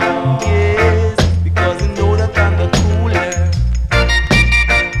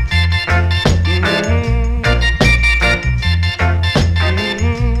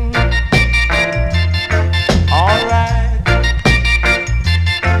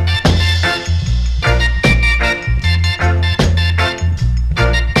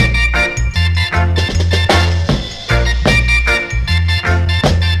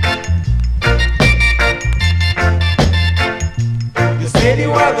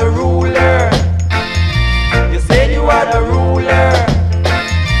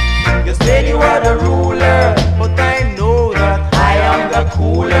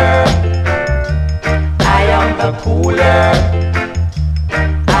 cooler. I am the cooler.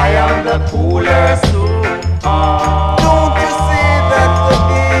 I am the cooler. So, don't you say that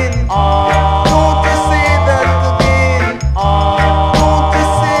again? Don't you say that again? Don't you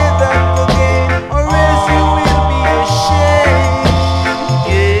say that again? Or else you will be ashamed.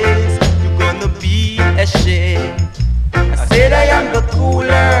 Yes, you're gonna be ashamed. I said I am the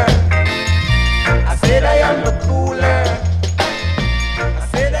cooler. I said I am the cooler. I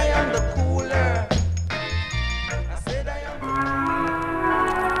said I am the cooler. I said I am the cooler.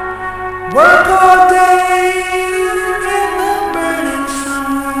 Work all day in the burning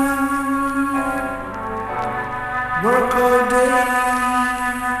sun. Work all day,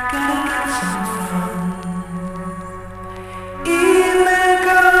 gotta get some fun. Evening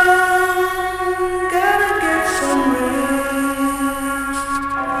come, gotta get some rest.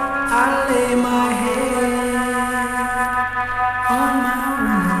 I lay my head on my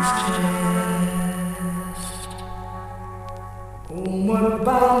woman's chest. Homeward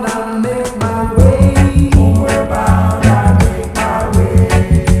bound, I make my way. Homeward bound, I make my way.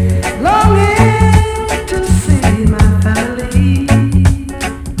 Longing to see my family,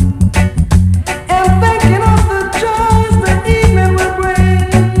 and thinking of the joys the evening will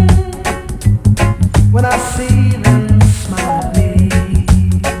bring when I see them smile at me.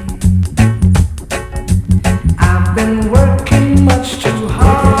 I've been working much too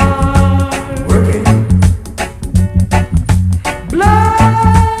hard, working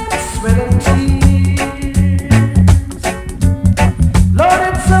blood, sweat and tears. Lord,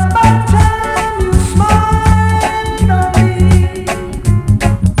 it's about time you smiled on me.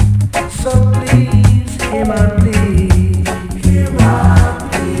 So please hear my plea. Hear my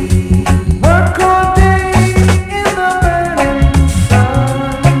plea. Work all day in the burning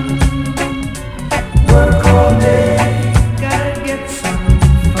sun. Work all day, gotta get some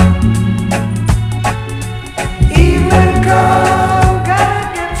fun. Evening come, gotta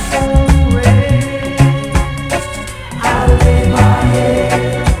get some rest. I lay my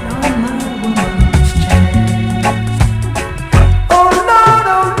head on my woman's chest. Oh Lord,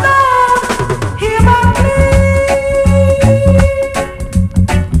 hear my plea.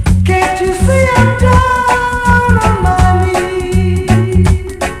 Can't you see I'm down on my knees?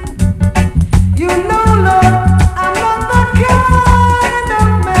 You know, Lord, I'm not the kind of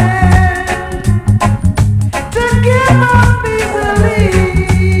man to give up easily.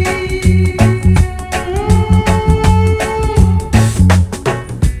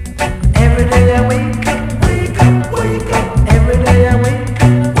 Every day I wake up, wake up, wake up. Every day I wake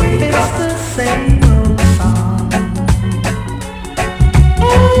up, wake up. It's the same old song.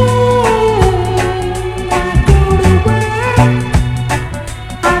 I go to work.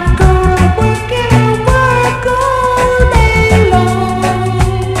 I go to work and work all day long.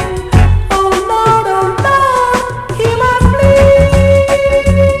 Oh Lord, hear my plea.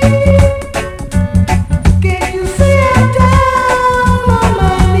 Can't you see I'm down on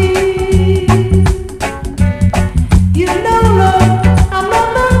my knees? You know, Lord, I'm not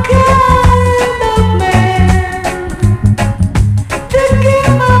the kind of man to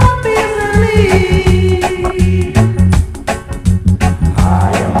give up easily.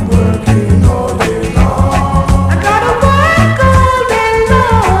 I am working all day long. I gotta work all day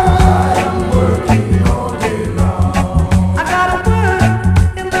long. I am working all day long. I gotta work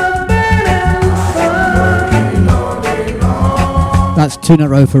in the burning sun. All day long. That's Tuna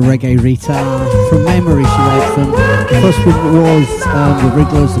Row for Reggae Rita. From memory, she wrote them. The first one was the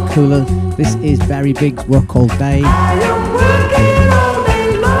Wrigglers, the Cooler. This is Barry Biggs, Work All Day. I am working all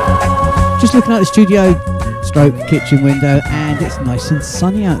day long. Just looking out the studio stroke kitchen window, and it's nice and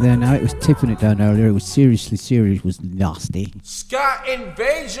sunny out there now. It was tipping it down earlier. It was seriously, it was nasty. Ska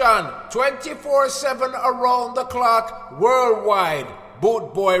Invasion, 24/7 around the clock, worldwide.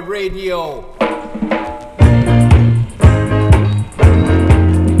 Boot Boy Radio.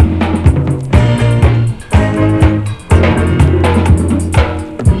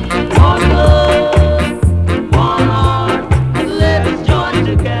 One love, one heart. Let's join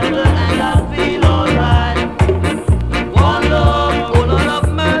together and I'll feel alright. One love, oh Lord of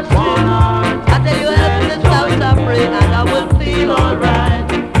mercy. One heart. I tell you, help me to pray and I will feel alright.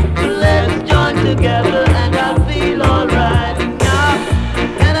 Let's join together and I'll feel alright. Now,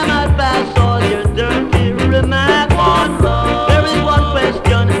 and I might pass all your dirt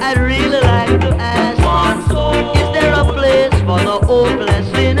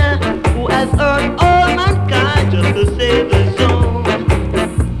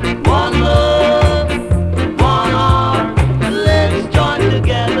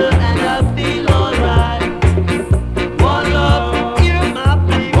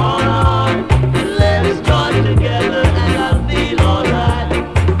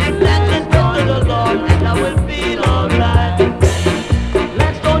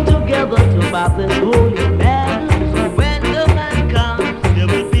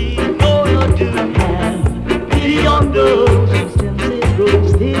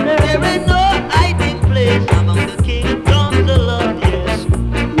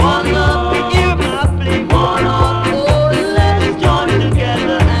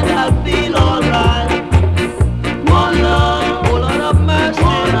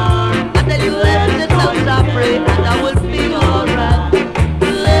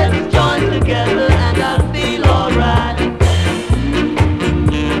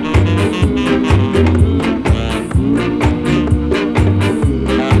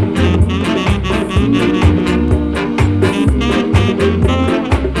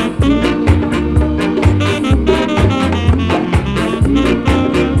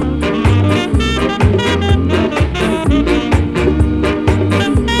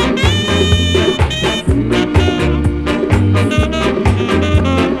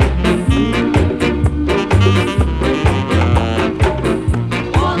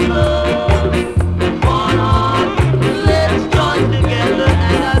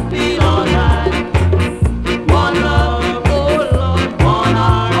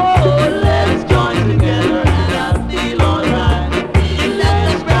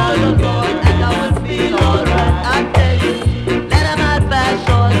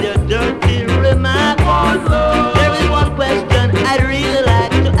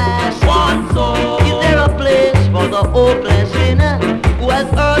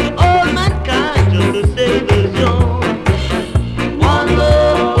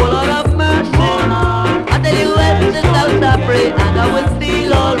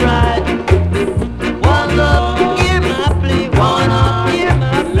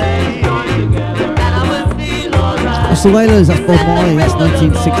Amongst the Wailers, that's Bob Marley, that's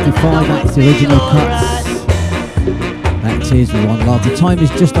 1965, that's the original cuts. That is One Love. The time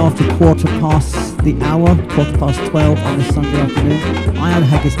is just after quarter past the hour, quarter past 12 on a Sunday afternoon. I am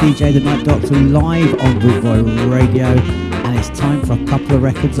Haggis DJ, the Night Doctor, live on Boot Boy Radio, and it's time for a couple of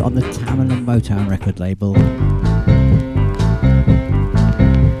records on the Tamil and Motown record label.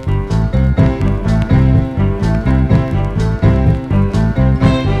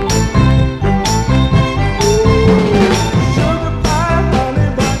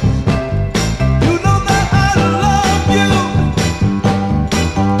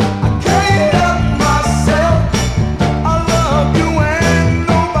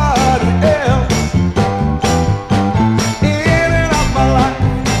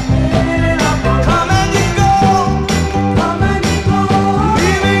 Come and you go.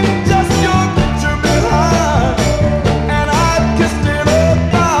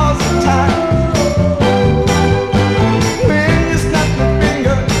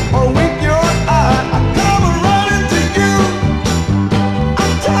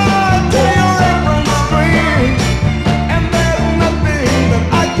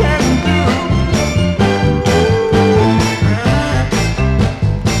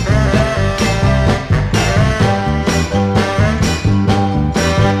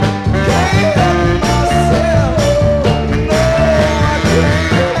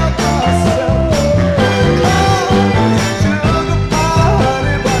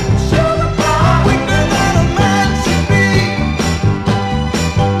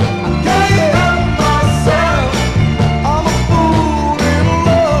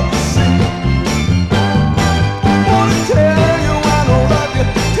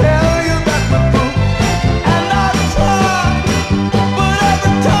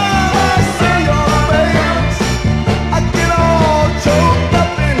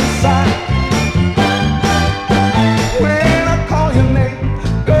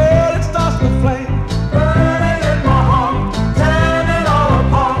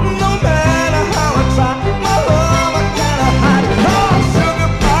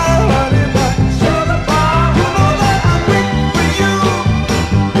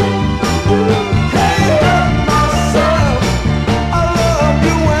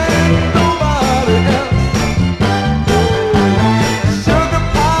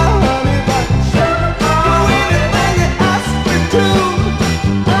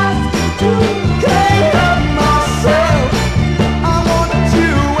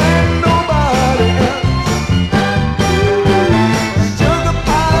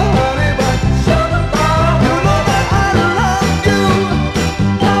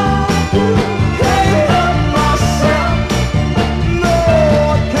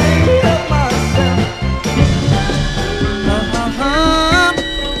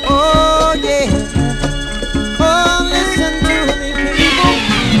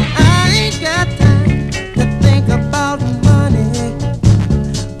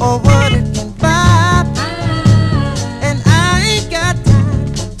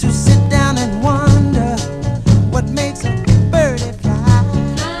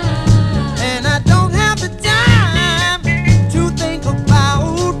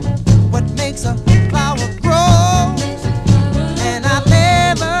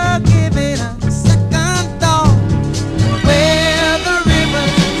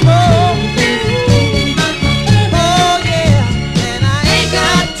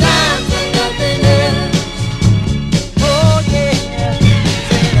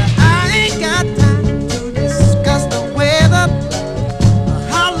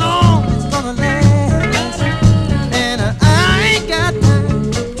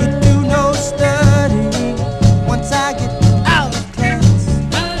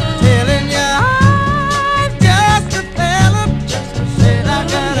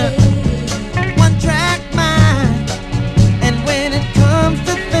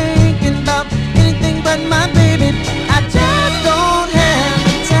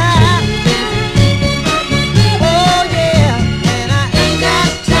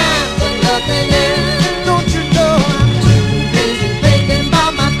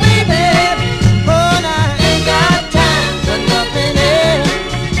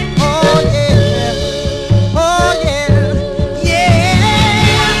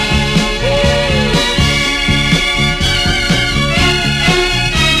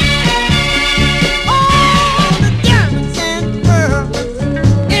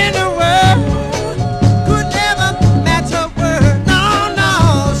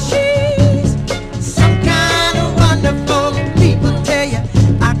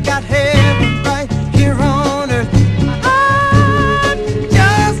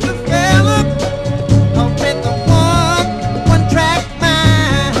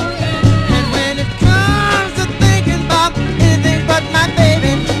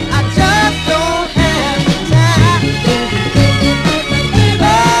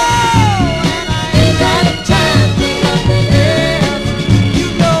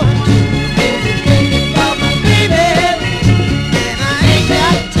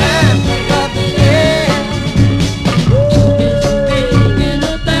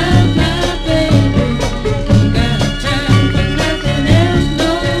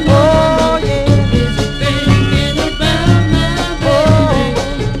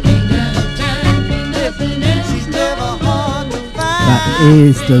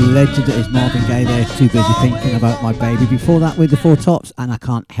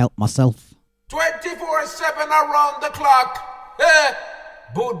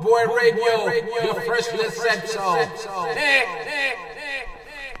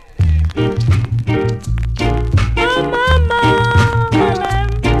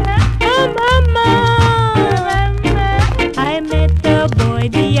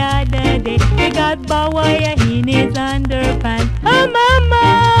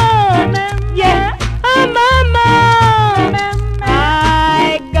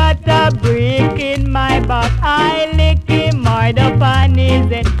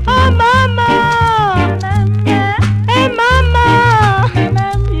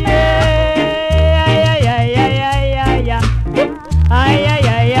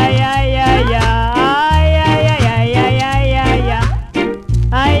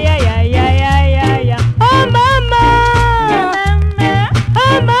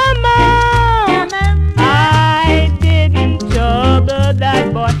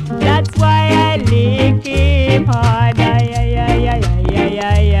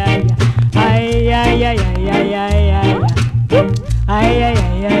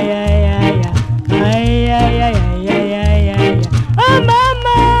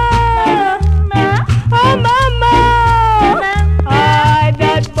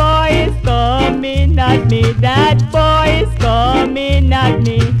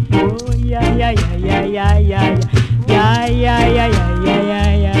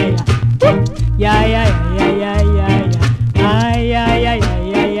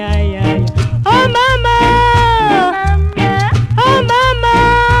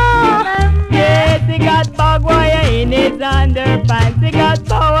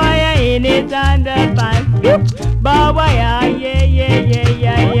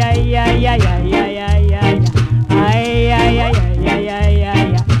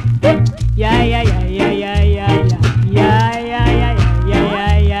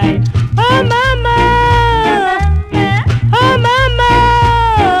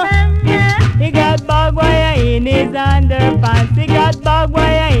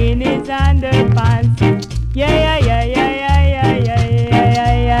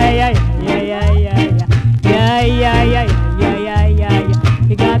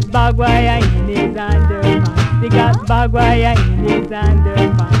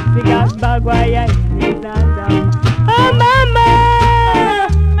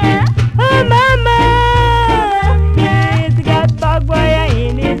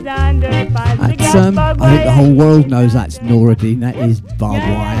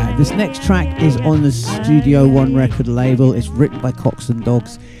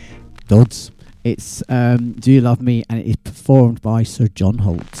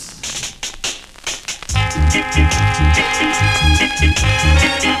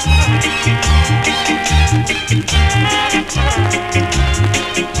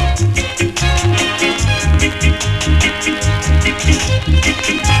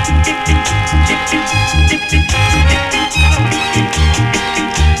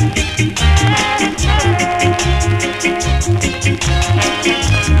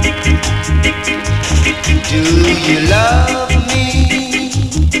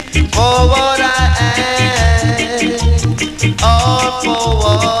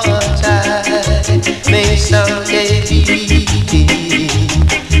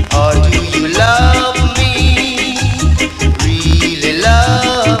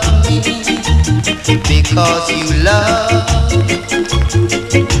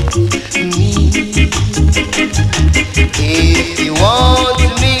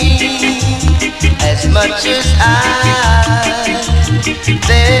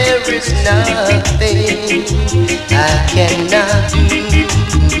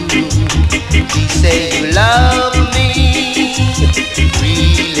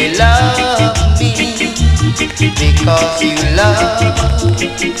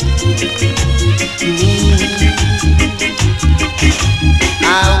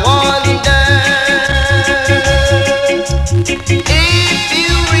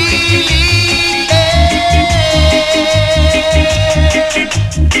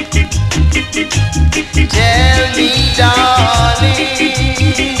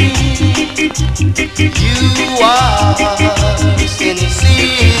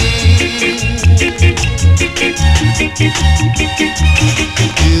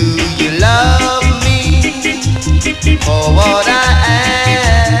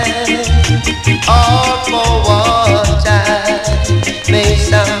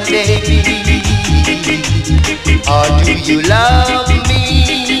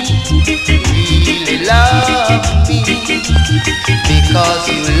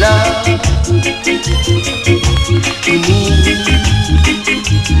 you love me.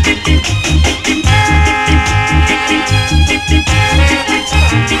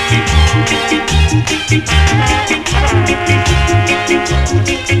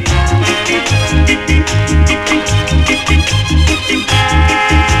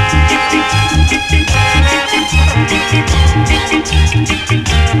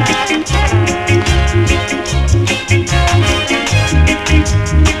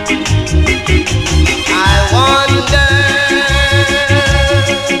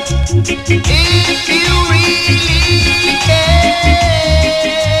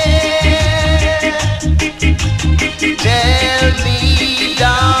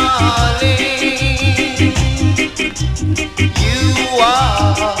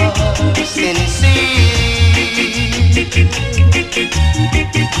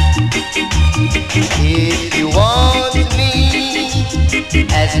 If you want me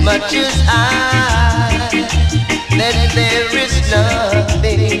as much as I, then there is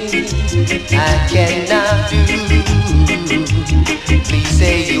nothing I cannot do. Please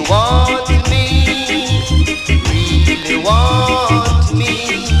say you want me, really want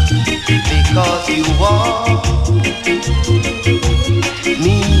me, because you want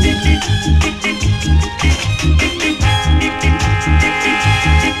me.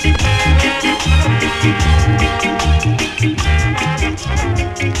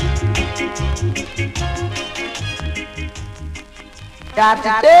 Got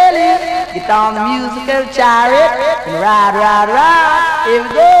to tell you, get on the musical chariot and ride, ride, ride. Here we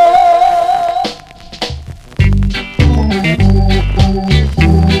go.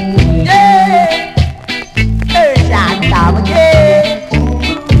 Yeah, shot down again,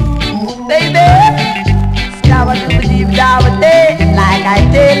 baby. Scabba dooba deep down day, like I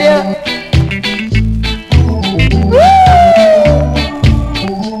tell you.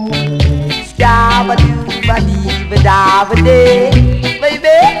 Scabba dooba deep down day.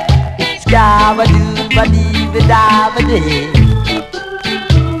 Scabba-dooba-dee-ba-da-ba-dee.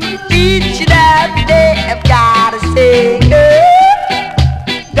 Each and every day I've gotta say, girl,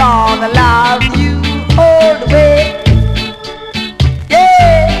 gonna love you all the way.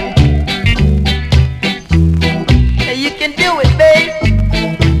 Yeah, you can do it, baby.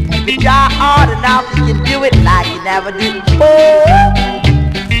 If you try hard enough, you can do it like you never did before.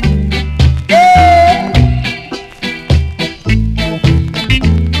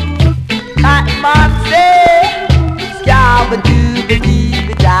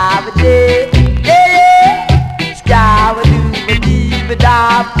 Scabba-dooba-dee-ba-da-ba-dee. Yeah,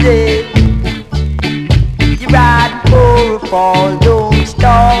 scabba-dooba-dee-ba-da-ba-dee. You're riding for a falling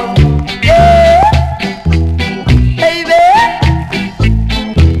stone. Yeah, baby,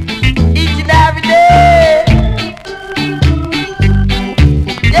 each and every day.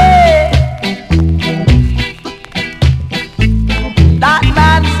 Yeah, that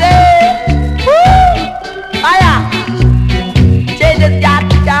man said, woo, fire. Just got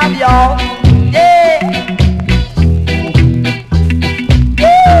to come, y'all. Yeah.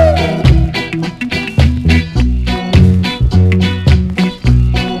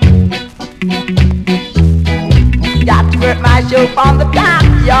 Got to work my show on the top,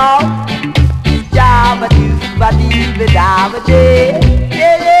 y'all. Scabba-dooba-dee-ba-da-ba-dee.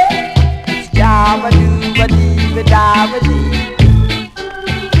 Yeah. Scabba-dooba-dee-ba-da-ba-dee.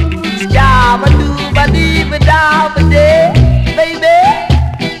 Scabba-dooba-dee-ba-da-ba-dee. Baby,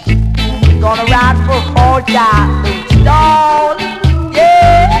 gonna ride for a fall shot, stone.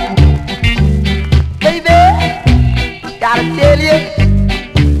 Yeah, baby, gotta tell you,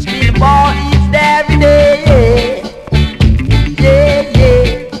 spin the ball each and every day. Yeah,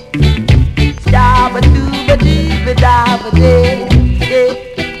 yeah, scabba-dooba-dee-ba-da-ba-dee. Yeah,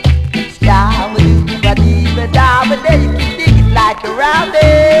 scabba-dooba-dee-ba-da-ba-dee. You can dig it like a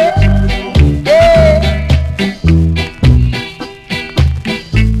rabbit.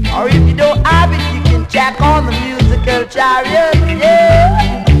 Or if you don't have it, you can check on the musical chariot,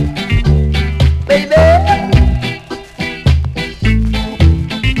 yeah, baby.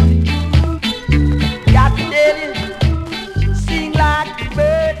 Got to tell you, sing like a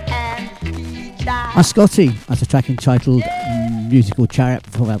bird and speech like Scotty, that's a track entitled Musical Chariot.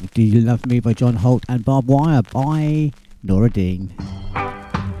 Before that, Do You Love Me by John Holt and Barbed Wire by Nora Dean.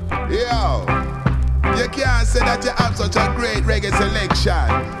 Yo, you can't say that you have such a great reggae selection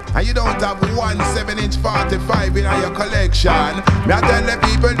and you don't have 1 7-inch 45 in your collection. Me I tell the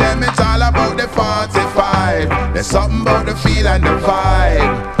people them it's all about the 45. There's something about the feel and the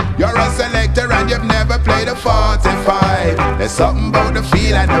vibe. You're a selector and you've never played a 45. There's something about the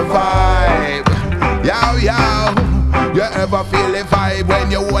feel and the vibe. Yo, yo, you never feel the vibe when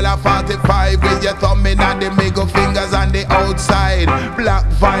you hold a 45 with your thumb in and the middle fingers on the outside. Black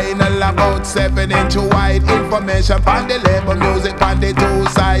vinyl about 7-inch wide. Information on the label, music on the two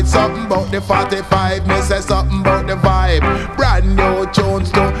sides. Something about the 45, me say something about the vibe. Brand new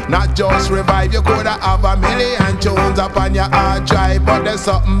tunes too, not just revive. You coulda have a million tunes up on your hard drive, but there's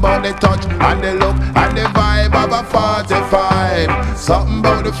something about the touch and the look and the vibe of a 45. Something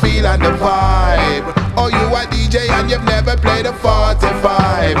about the feel and the vibe. Oh, you a DJ and you've never played a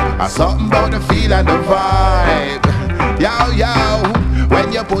 45. Something about the feel and the vibe. Yo, yo.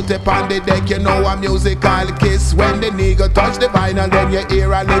 When you put it on the deck, you know a musical kiss. When the nigga touch the vinyl, then you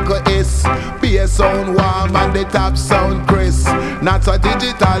hear a little hiss. Bass sound warm and the top sound crisp. Not so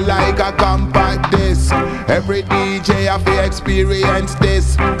digital like a compact disc. Every DJ have to experience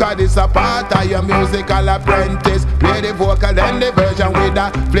this, cause it's a part of your musical apprentice. Play the vocal, then the version with a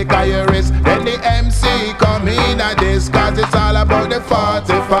flick of your wrist. Then the MC come in at this, cause it's all about the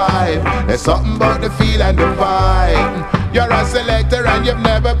 45. There's something about the feel and the vibe. You're a selector and you've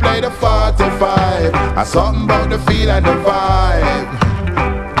never played a 45. Something about the feel and the vibe.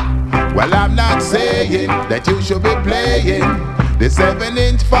 Well, I'm not saying that you should be playing the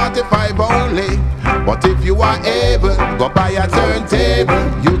 7-inch 45 only, but if you are able, go buy a turntable.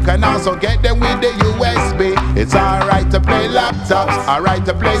 You can also get them with the USB. It's alright to play laptops, alright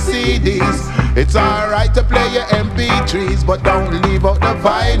to play CDs. It's alright to play your MP3s, but don't leave out the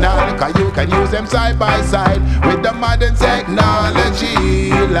vinyl, cause you can use them side by side with the modern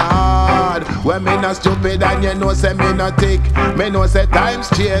technology, Lord. When me not stupid and you know say me not tick, me know say times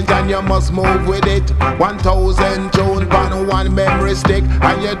change and you must move with it. 1,000 tunes on one memory stick,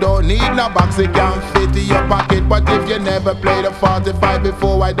 and you don't need no box, it can fit in your pocket. But if you never played a 45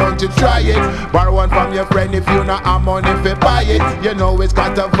 before, why don't you try it? Borrow one from your friend if you not have money if you buy it. You know it's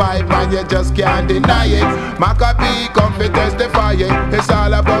got a vibe and you just can't deny it. Maccabee come fi testify it. It's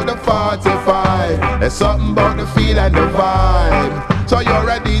all about the 45. There's something about the feel and the vibe. So you're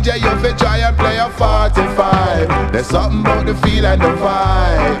a DJ, you fi try and play a 45. There's something about the feel and the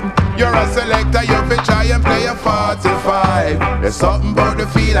vibe. You're a selector, you fi try and play a 45. There's something about the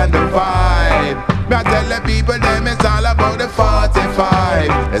feel and the vibe. Me I tell the people them it's all about the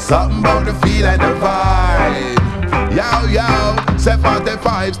 45. There's something about the feel and the vibe. Yo, yo, say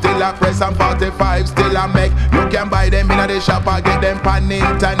 45 still a press and 45 still a make. You can buy them in the shop or get them on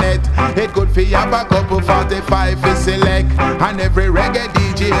internet. It good for you have a couple 45 to select. And every reggae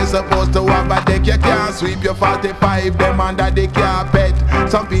DJ is supposed to have a deck. You can't sweep your 45 them under the carpet.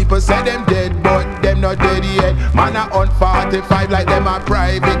 Some people say them dead, but them not dead yet. Man a on 45 like them a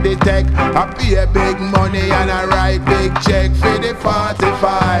private detect. I pay big money and I write big check for the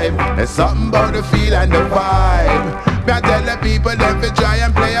 45. There's something about the feel and the vibe. Me I tell the people them fi try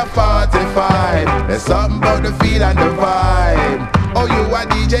and play a 45. There's something about the feel and the vibe. Oh, you a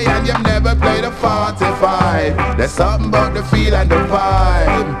DJ and you've never played a 45. There's something about the feel and the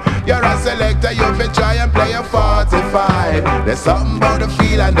vibe. You're a selector, you fi try and play a 45. There's something about the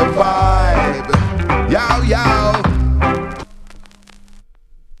feel and the vibe. Yo, yo.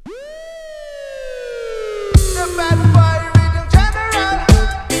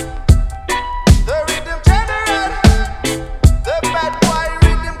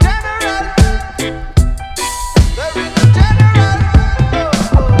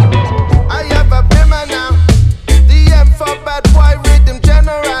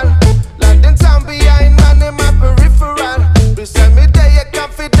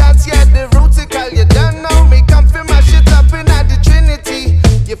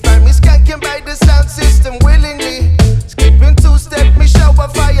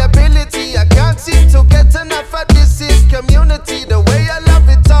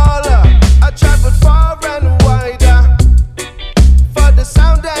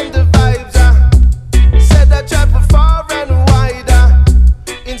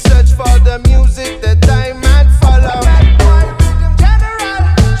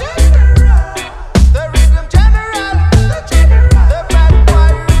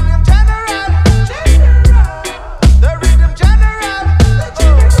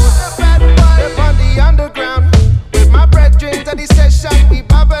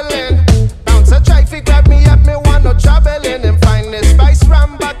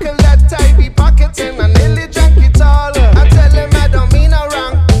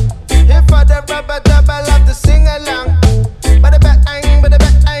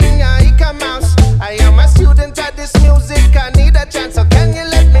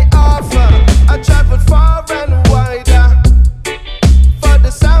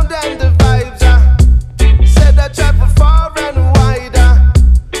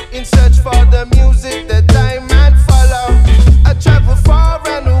 In search for the music that I might follow.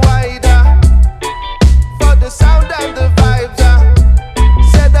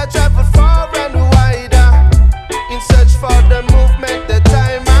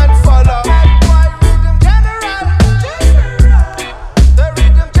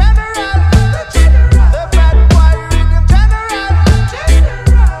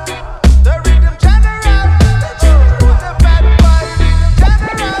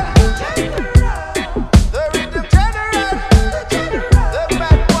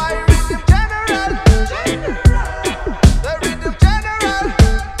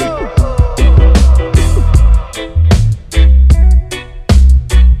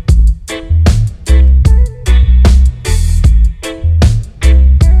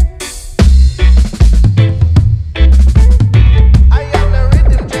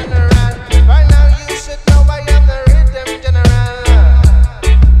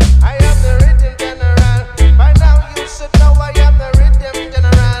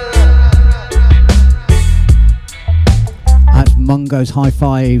 Mungo's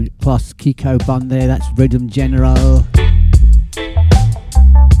Hi-Fi plus Kiko Bun there. That's Rhythm General.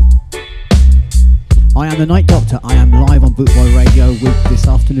 I am the Night Doctor. I am live on Bootboy Radio with this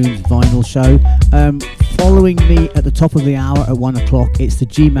afternoon's vinyl show. Following me at the top of the hour at 1 o'clock, it's the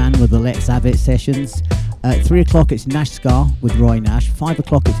G-Man with the Let's Have It sessions. At 3 o'clock, it's Nash Scar with Roy Nash. 5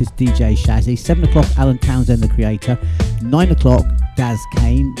 o'clock, it is DJ Shazzy. 7 o'clock, Alan Townsend, the creator. 9 o'clock, Daz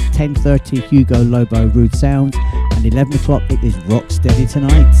Kane. 10:30, Hugo Lobo, Rude Sounds. And 11 o'clock, it is Rocksteady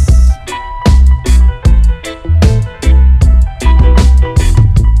tonight.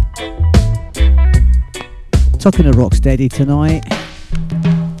 Talking to Rocksteady tonight.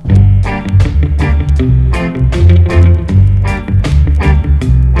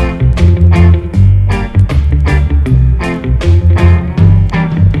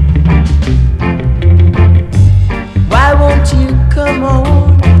 Why won't you come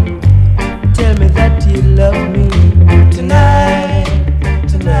on? Tell me that you love me tonight,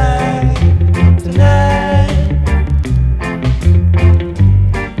 tonight, tonight.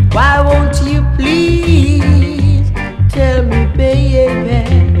 Why won't you please tell me, baby,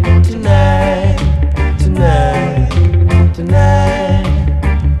 tonight, tonight, tonight.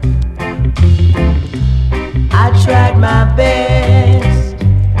 I tried my best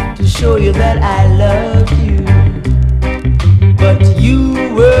to show you that I love you, but you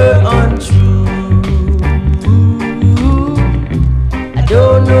were untrue. I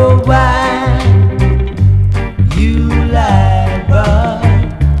don't know why you lied, but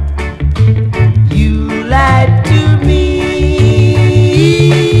you lied to me.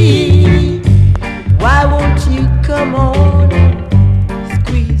 Why won't you come on and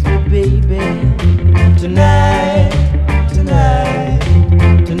squeeze me, baby, tonight, tonight,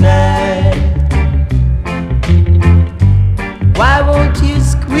 tonight. Why won't you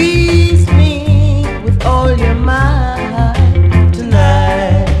squeeze me with all your might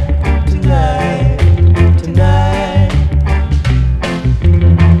tonight, tonight, tonight?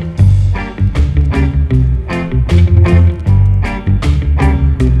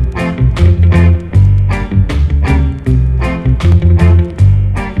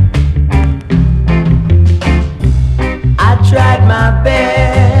 I tried my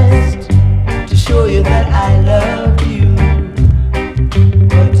best to show you that I love you,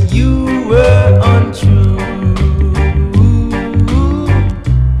 but you were untrue.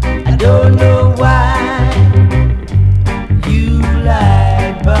 I don't know why you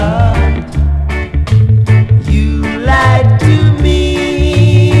lied, but you lied to me.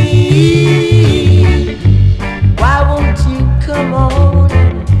 Why won't you come on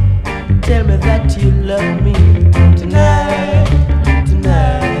and tell me that you love me tonight,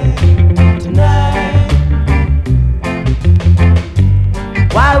 tonight, tonight?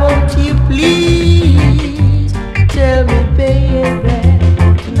 Why won't you please tell me, baby,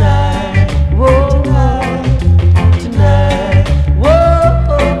 tonight, whoa, tonight, tonight,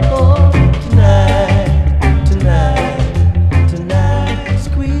 whoa, tonight, tonight, tonight.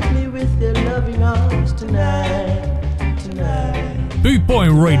 Squeeze me with your loving arms tonight, tonight. Bootboy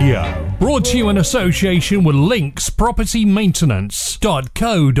Radio, brought to you in association with Links Property Maintenance.co.uk.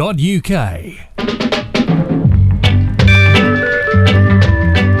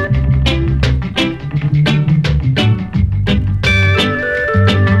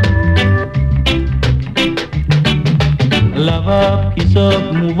 Love up, kiss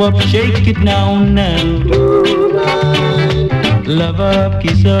up, move up, shake it now, now. Love up,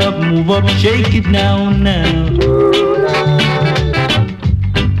 kiss up, move up, shake it now, now.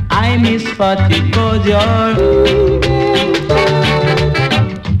 I miss Fatty cause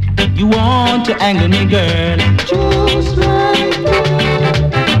you want to anger me, girl. Just like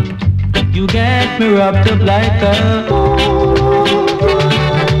that. You get me wrapped up like a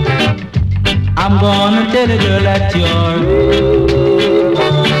I'm gonna tell a girl that you're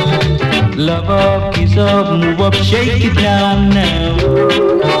love up, kiss up, move up, shake it down now.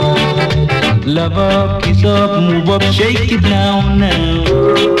 Love up, kiss up, move up, shake it down now.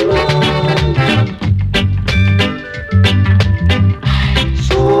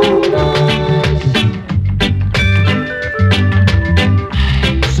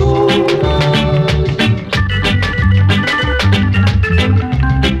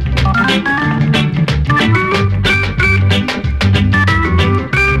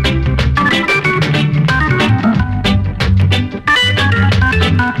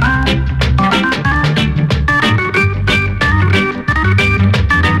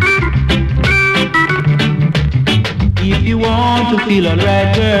 Feel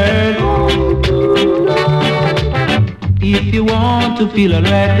alright, girl. If you want to feel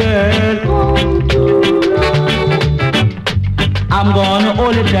alright, girl, I'm gonna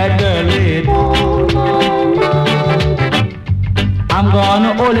hold it tight, girl, wait. I'm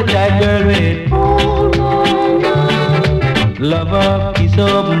gonna hold it tight, girl, wait. Love up, kiss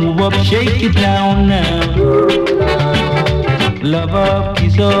up, move up, shake it down now. Love up,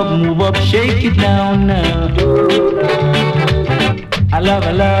 kiss up, move up, shake it down now. I love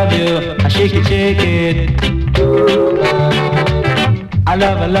you, I shake it, shake it. I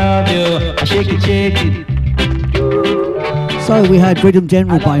love you, I shake it, shake it. So we heard Rhythm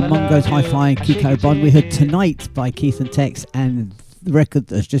General by Mungo's Hi-Fi and Kiko Bond. We heard Tonight by Keith and Tex, and the record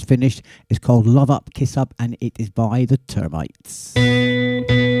that's just finished is called Love Up, Kiss Up, and it is by the Termites.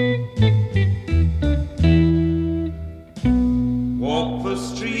 Walk the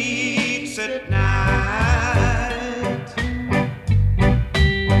streets at night,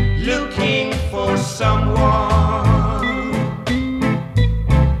 looking for someone,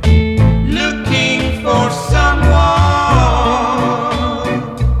 looking for someone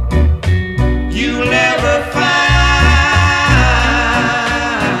you'll never find.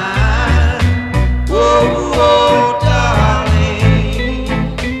 Oh, oh, darling,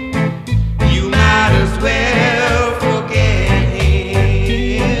 you might as well forget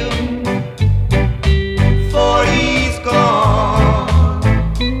him, for he's gone.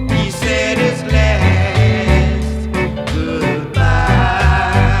 He said his last goodbye.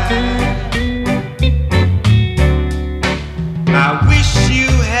 I wish you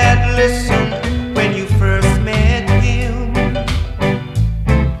had listened when you first met him.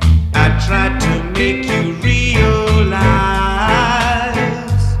 I tried to make you realize,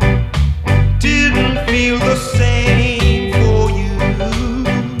 didn't feel the same for you,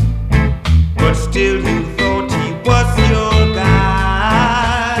 but still you thought he was your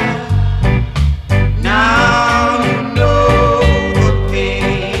guy. Now you know the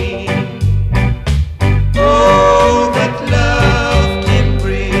pain, oh, that love can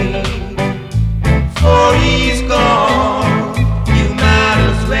bring, for he's gone. You might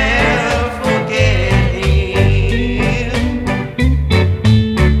as well forget him.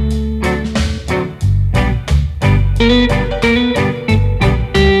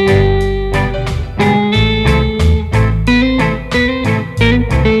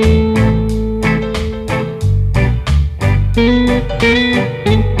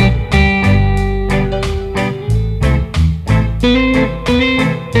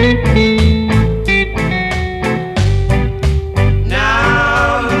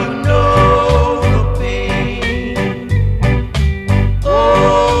 Now you know the pain,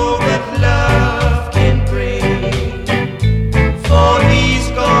 oh, that love can bring, for he's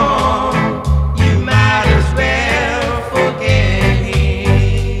gone. You might as well forget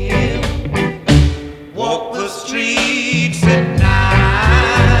him. Walk the streets at night,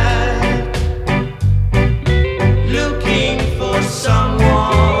 looking for someone,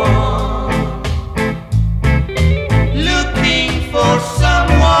 looking for someone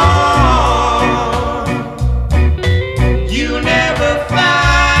you never find.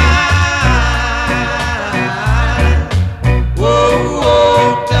 Oh,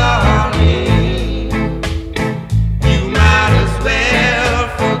 oh, darling, you might as well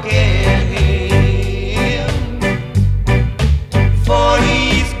forget him, for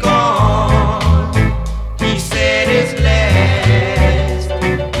he's gone. He said his last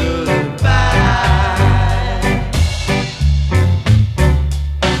goodbye.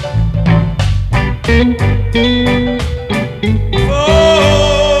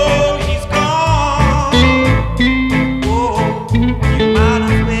 Oh, he's gone. Oh, you might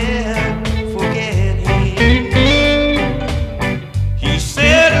as well forget him. He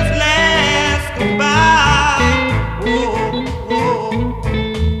said his last goodbye. Oh, oh,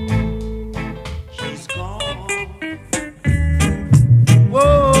 he's gone.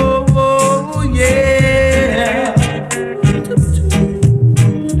 Whoa, whoa, yeah.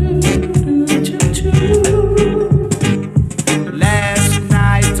 Last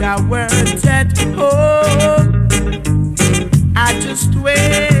night I worked at home. I just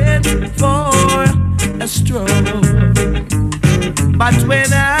went for a stroll. But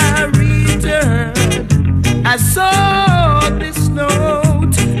when I returned, I saw this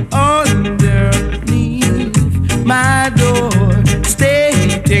note underneath my door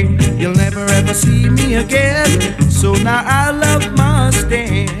stating, you'll never ever see me again. So now I love my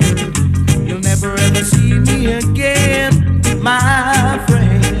stand. You'll never ever see me again, my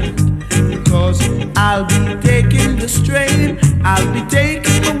friend, because I'll be taking the strain. I'll be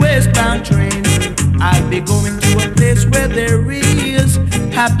taking the westbound train. I'll be going to a place where there is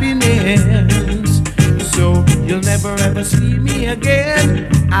happiness. So you'll never ever see me again.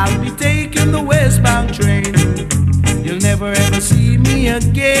 I'll be taking the westbound train. You'll never never ever see me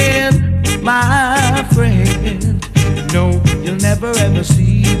again, my friend. No, you'll never ever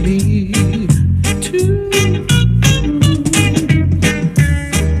see me too.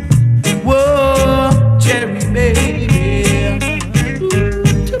 Whoa, cherry baby,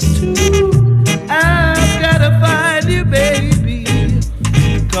 I've gotta find you, baby,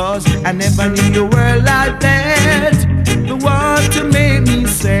 'cause I never knew you were like that, the one to make me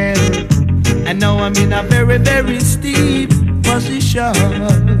sad. And now I'm in a very, very steep position.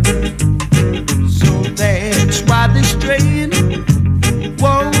 So that's why this train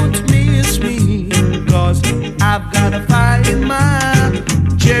won't miss me, 'cause I've gotta find my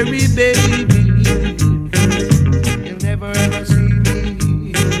cherry baby. You'll never ever see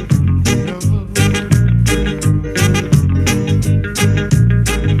me. No.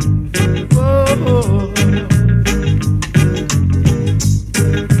 Oh.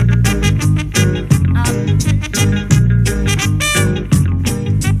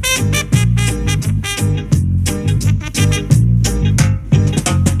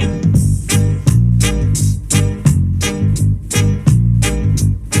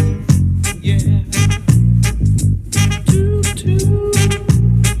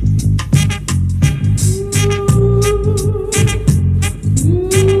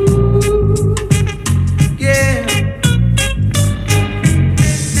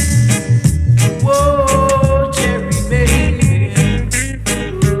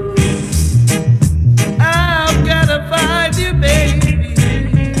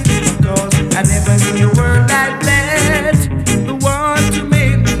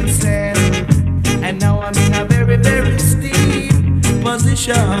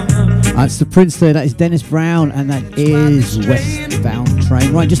 That's the Prince there, that is Dennis Brown, and that is Westbound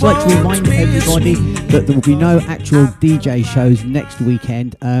Train. Right, just like to remind everybody that there will be no actual DJ shows next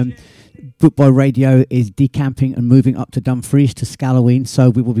weekend. Bootboy Radio is decamping and moving up to Dumfries to Scalloween, so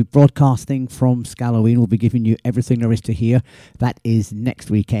we will be broadcasting from Scalloween. We'll be giving you everything there is to hear. That is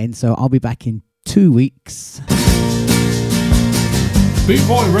next weekend, so I'll be back in 2 weeks.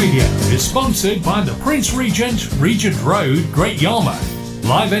 Bootboy Radio is sponsored by the Prince Regent, Regent Road, Great Yarmouth.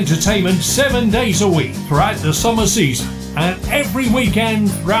 Live entertainment 7 days a week throughout the summer season and every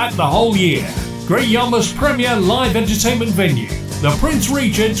weekend throughout the whole year. Great Yarmouth's premier live entertainment venue, the Prince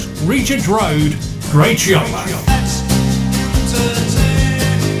Regent, Regent Road, Great Yarmouth.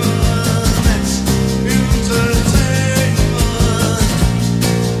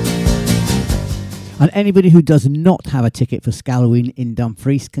 And anybody who does not have a ticket for Scalloween in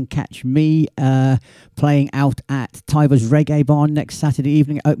Dumfries can catch me playing out at Tyver's Reggae Barn next Saturday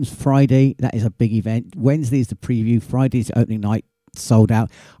evening. It opens Friday. That is a big event. Wednesday is the preview. Friday is the opening night. Sold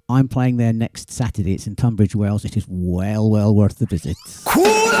out. I'm playing there next Saturday. It's in Tunbridge Wells. It is well worth the visit. Cool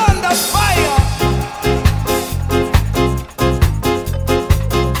under fire.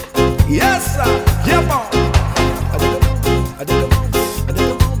 Yes, sir. Yeah, man.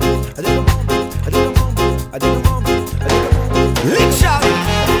 Lick shot.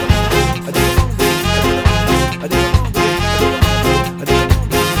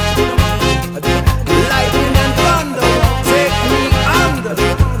 Lightning and thunder, take me under.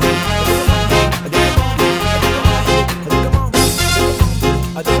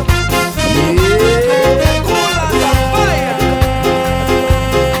 Yeah, cool under fire.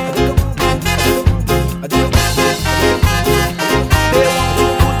 They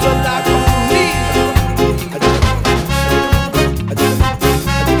want to put a lock on me.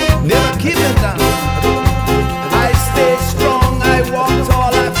 Never keep it down. I stay strong, I walk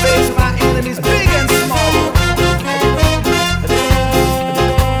tall, I face my enemies big and small.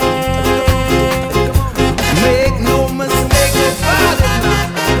 Make no mistake about it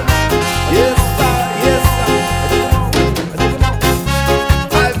now.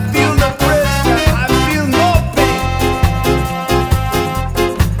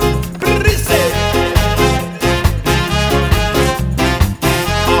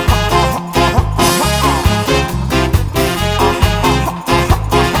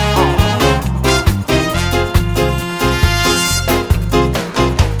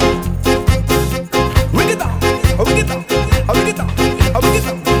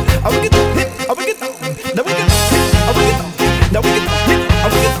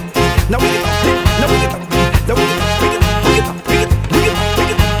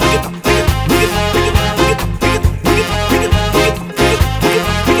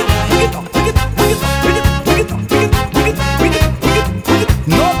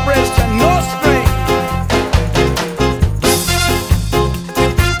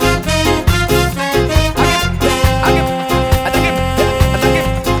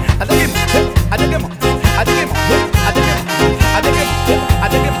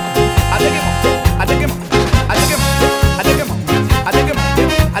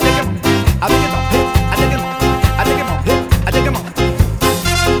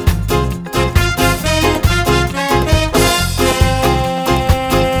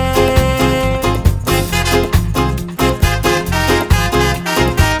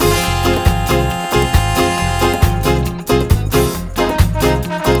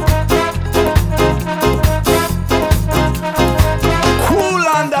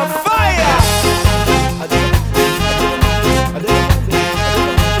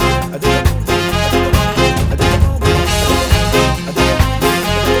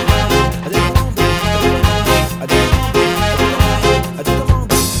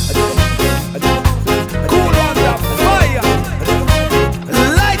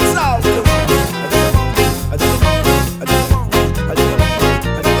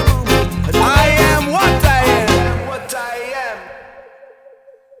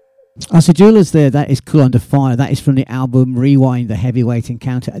 So Jewelers there, that is Cool Under Fire. That is from the album Rewind, the Heavyweight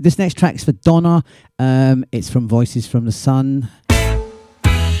Encounter. This next track's for Donna. It's from Voices from the Sun.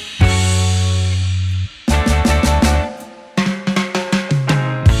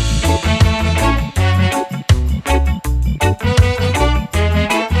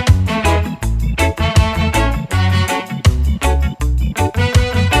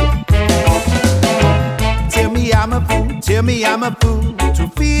 Tell me I'm a fool to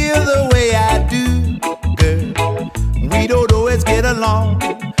feel the way I do, girl. We don't always get along,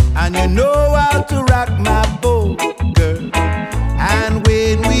 and you know how to rock my boat, girl. And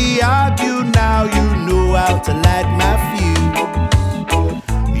when we argue now, you know how to light my fuse.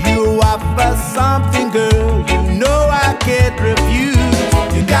 You offer something, girl, you know I can't refuse.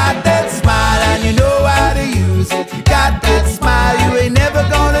 You got that smile and you know how to use it. You got that smile, you ain't never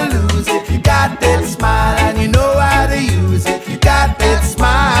gonna lose it. You got that smile and you know how to use it. You got that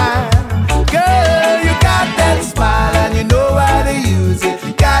smile, girl, you got that smile and you know how to use it.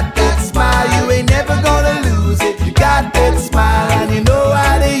 You got that smile, you ain't never gonna lose it. You got that smile and you know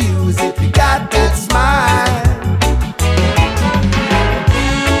how to use it. You got that smile.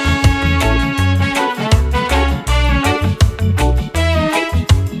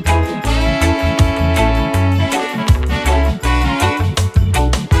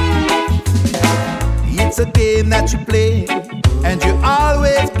 It's a game that you play, and you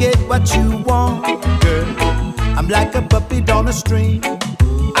always get what you want, girl. I'm like a puppy down a string.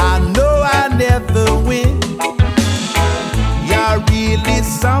 I know I never win. You're really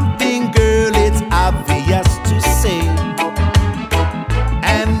something, girl, it's obvious to say.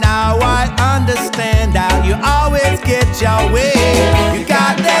 And now I understand how you always get your way. You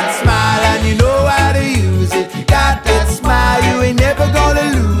got that smile and you know how to use it. You got that smile, you ain't never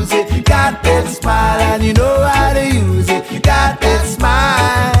gonna lose it. You got that smile and you know how to use it. You got that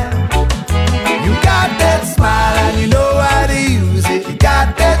smile. You got that smile and you know how to use it. You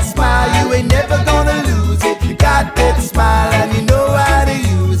got that smile, you ain't never gonna lose it. You got that smile and you know how to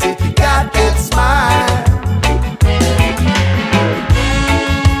use it. You got that smile.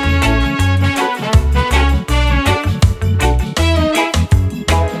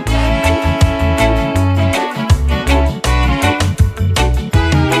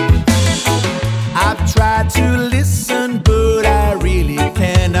 I've tried to listen, but I really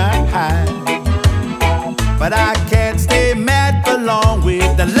cannot hide. But I can't stay mad for long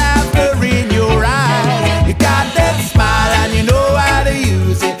with the laughter in your eyes. You got that smile and you know how to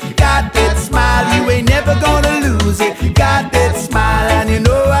use it. You got that smile, you ain't never gonna lose it. You got that smile and you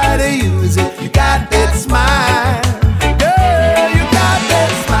know how to use it. You got that smile, girl, you got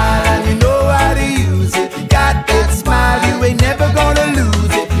that smile and you know how to use it. You got that smile, you ain't never gonna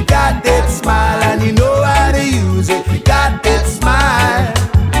lose it. You got that smile and you know how to use it. You got that smile,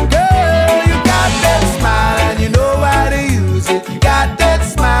 girl, you got that smile and you know how to use it. You got that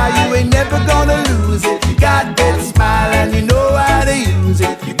smile, you ain't never gonna lose it. You got that smile and you know how to use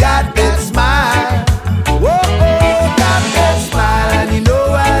it. You got that smile, whoa, oh, got that smile and you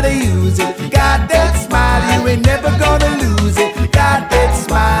know how to use it. You got that smile, you ain't never gonna lose it. You got that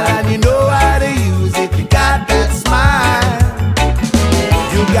smile and you know how to use it. You got that smile,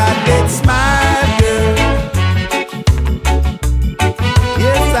 you got that smile, girl.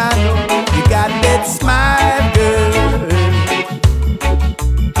 Yes, I know you got that smile, girl.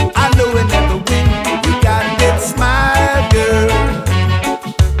 I know it never win. You got that smile, girl.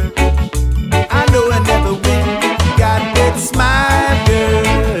 I know it never win. You got that smile, girl.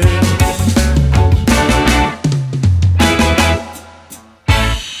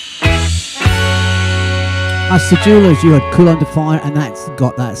 As the Jewelers, you had Cool Under Fire, and that's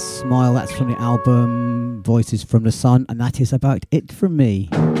got that smile. That's from the album Voices from the Sun, and that is about it from me.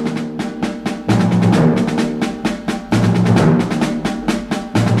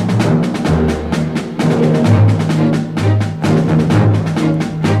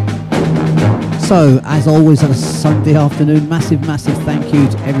 So, as always on a Sunday afternoon, massive thank you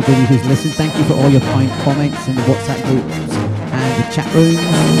to everybody who's listened. Thank you for all your kind comments in the WhatsApp groups and the chat rooms.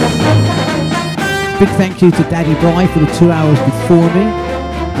 Big thank you to Daddy Bry for the 2 hours before me.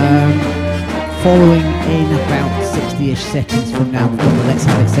 Following in about 60-ish seconds from now, we've got the Let's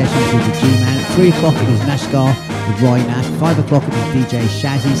Have It sessions with the G-Man. At 3 o'clock it is Nashgar with Roy Nash. 5 o'clock it is DJ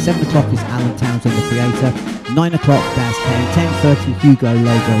Shazzy. 7 o'clock is Alan Townsend, the Creator. 9 o'clock Daz K. 10:30 Hugo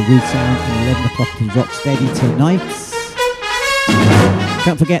Logo Root Sound. And 11 o'clock it is Rocksteady tonight.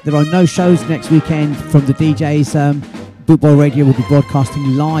 Don't forget there are no shows next weekend from the DJs. Bootboy Radio will be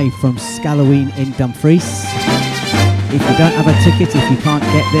broadcasting live from Scalloween in Dumfries. If you don't have a ticket, if you can't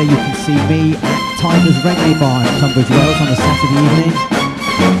get there, you can see me at Tiger's Reggae Bar in Tunbridge Wells on a Saturday evening.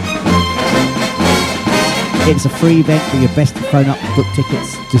 It's a free event, but you're best to phone up and book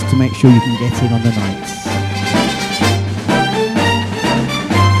tickets just to make sure you can get in on the nights.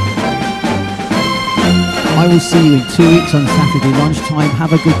 I will see you in 2 weeks on Saturday lunchtime.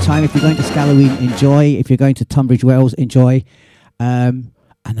 Have a good time. If you're going to Scalloween, enjoy. If you're going to Tunbridge Wells, enjoy. And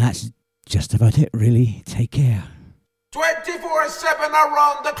that's just about it, really. Take care. 24/7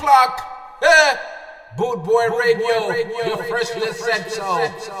 around the clock. Boot Boy Radio, your freshly set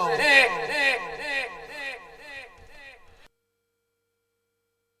sound.